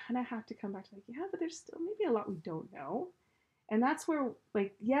 you kind of have to come back to but there's still maybe a lot we don't know. And that's where,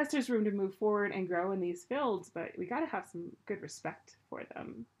 yes, there's room to move forward and grow in these fields, but we got to have some good respect for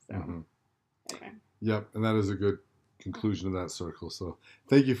them. So, mm-hmm. Anyway. Yep, and that is a good conclusion of that circle. So,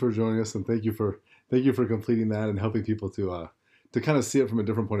 thank you for joining us, and thank you for completing that and helping people to kind of see it from a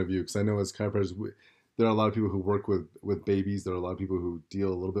different point of view. Because I know as chiropractors, there are a lot of people who work with babies. There are a lot of people who deal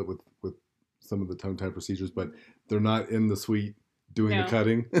a little bit with some of the tongue tie procedures, but they're not in the suite doing the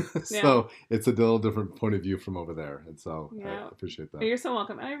cutting. So it's a little different point of view from over there. And so I appreciate that. You're so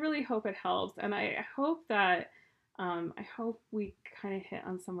welcome. And I really hope it helps. And I hope that, I hope we kind of hit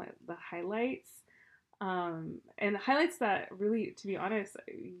on some of the highlights. And the highlights that really, to be honest,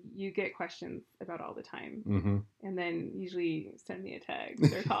 you get questions about all the time. Mm-hmm. And then usually send me a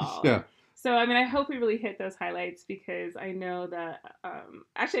text or call. Yeah. So, I hope we really hit those highlights, because I know that,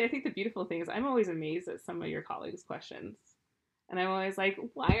 actually, I think the beautiful thing is I'm always amazed at some of your colleagues' questions. And I'm always like,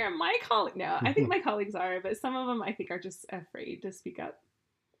 why are my colleagues? No, I think my colleagues are, but some of them I think are just afraid to speak up.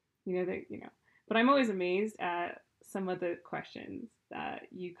 But I'm always amazed at some of the questions that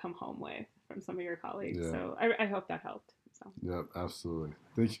you come home with from some of your colleagues. Yeah. So I hope that helped. So. Yeah, absolutely.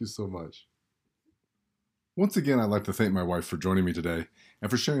 Thank you so much. Once again, I'd like to thank my wife for joining me today and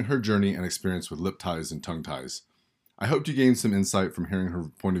for sharing her journey and experience with lip ties and tongue ties. I hope you gained some insight from hearing her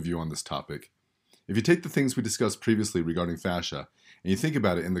point of view on this topic. If you take the things we discussed previously regarding fascia and you think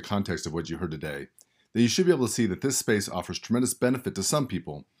about it in the context of what you heard today, then you should be able to see that this space offers tremendous benefit to some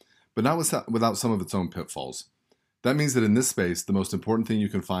people, but not without some of its own pitfalls. That means that in this space, the most important thing you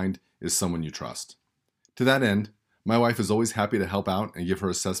can find is someone you trust. To that end, my wife is always happy to help out and give her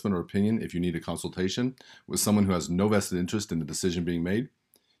assessment or opinion if you need a consultation with someone who has no vested interest in the decision being made.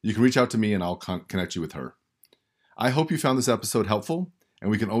 You can reach out to me and I'll connect you with her. I hope you found this episode helpful,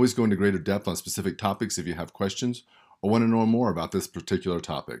 and we can always go into greater depth on specific topics if you have questions or want to know more about this particular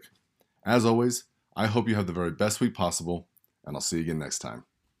topic. As always, I hope you have the very best week possible, and I'll see you again next time.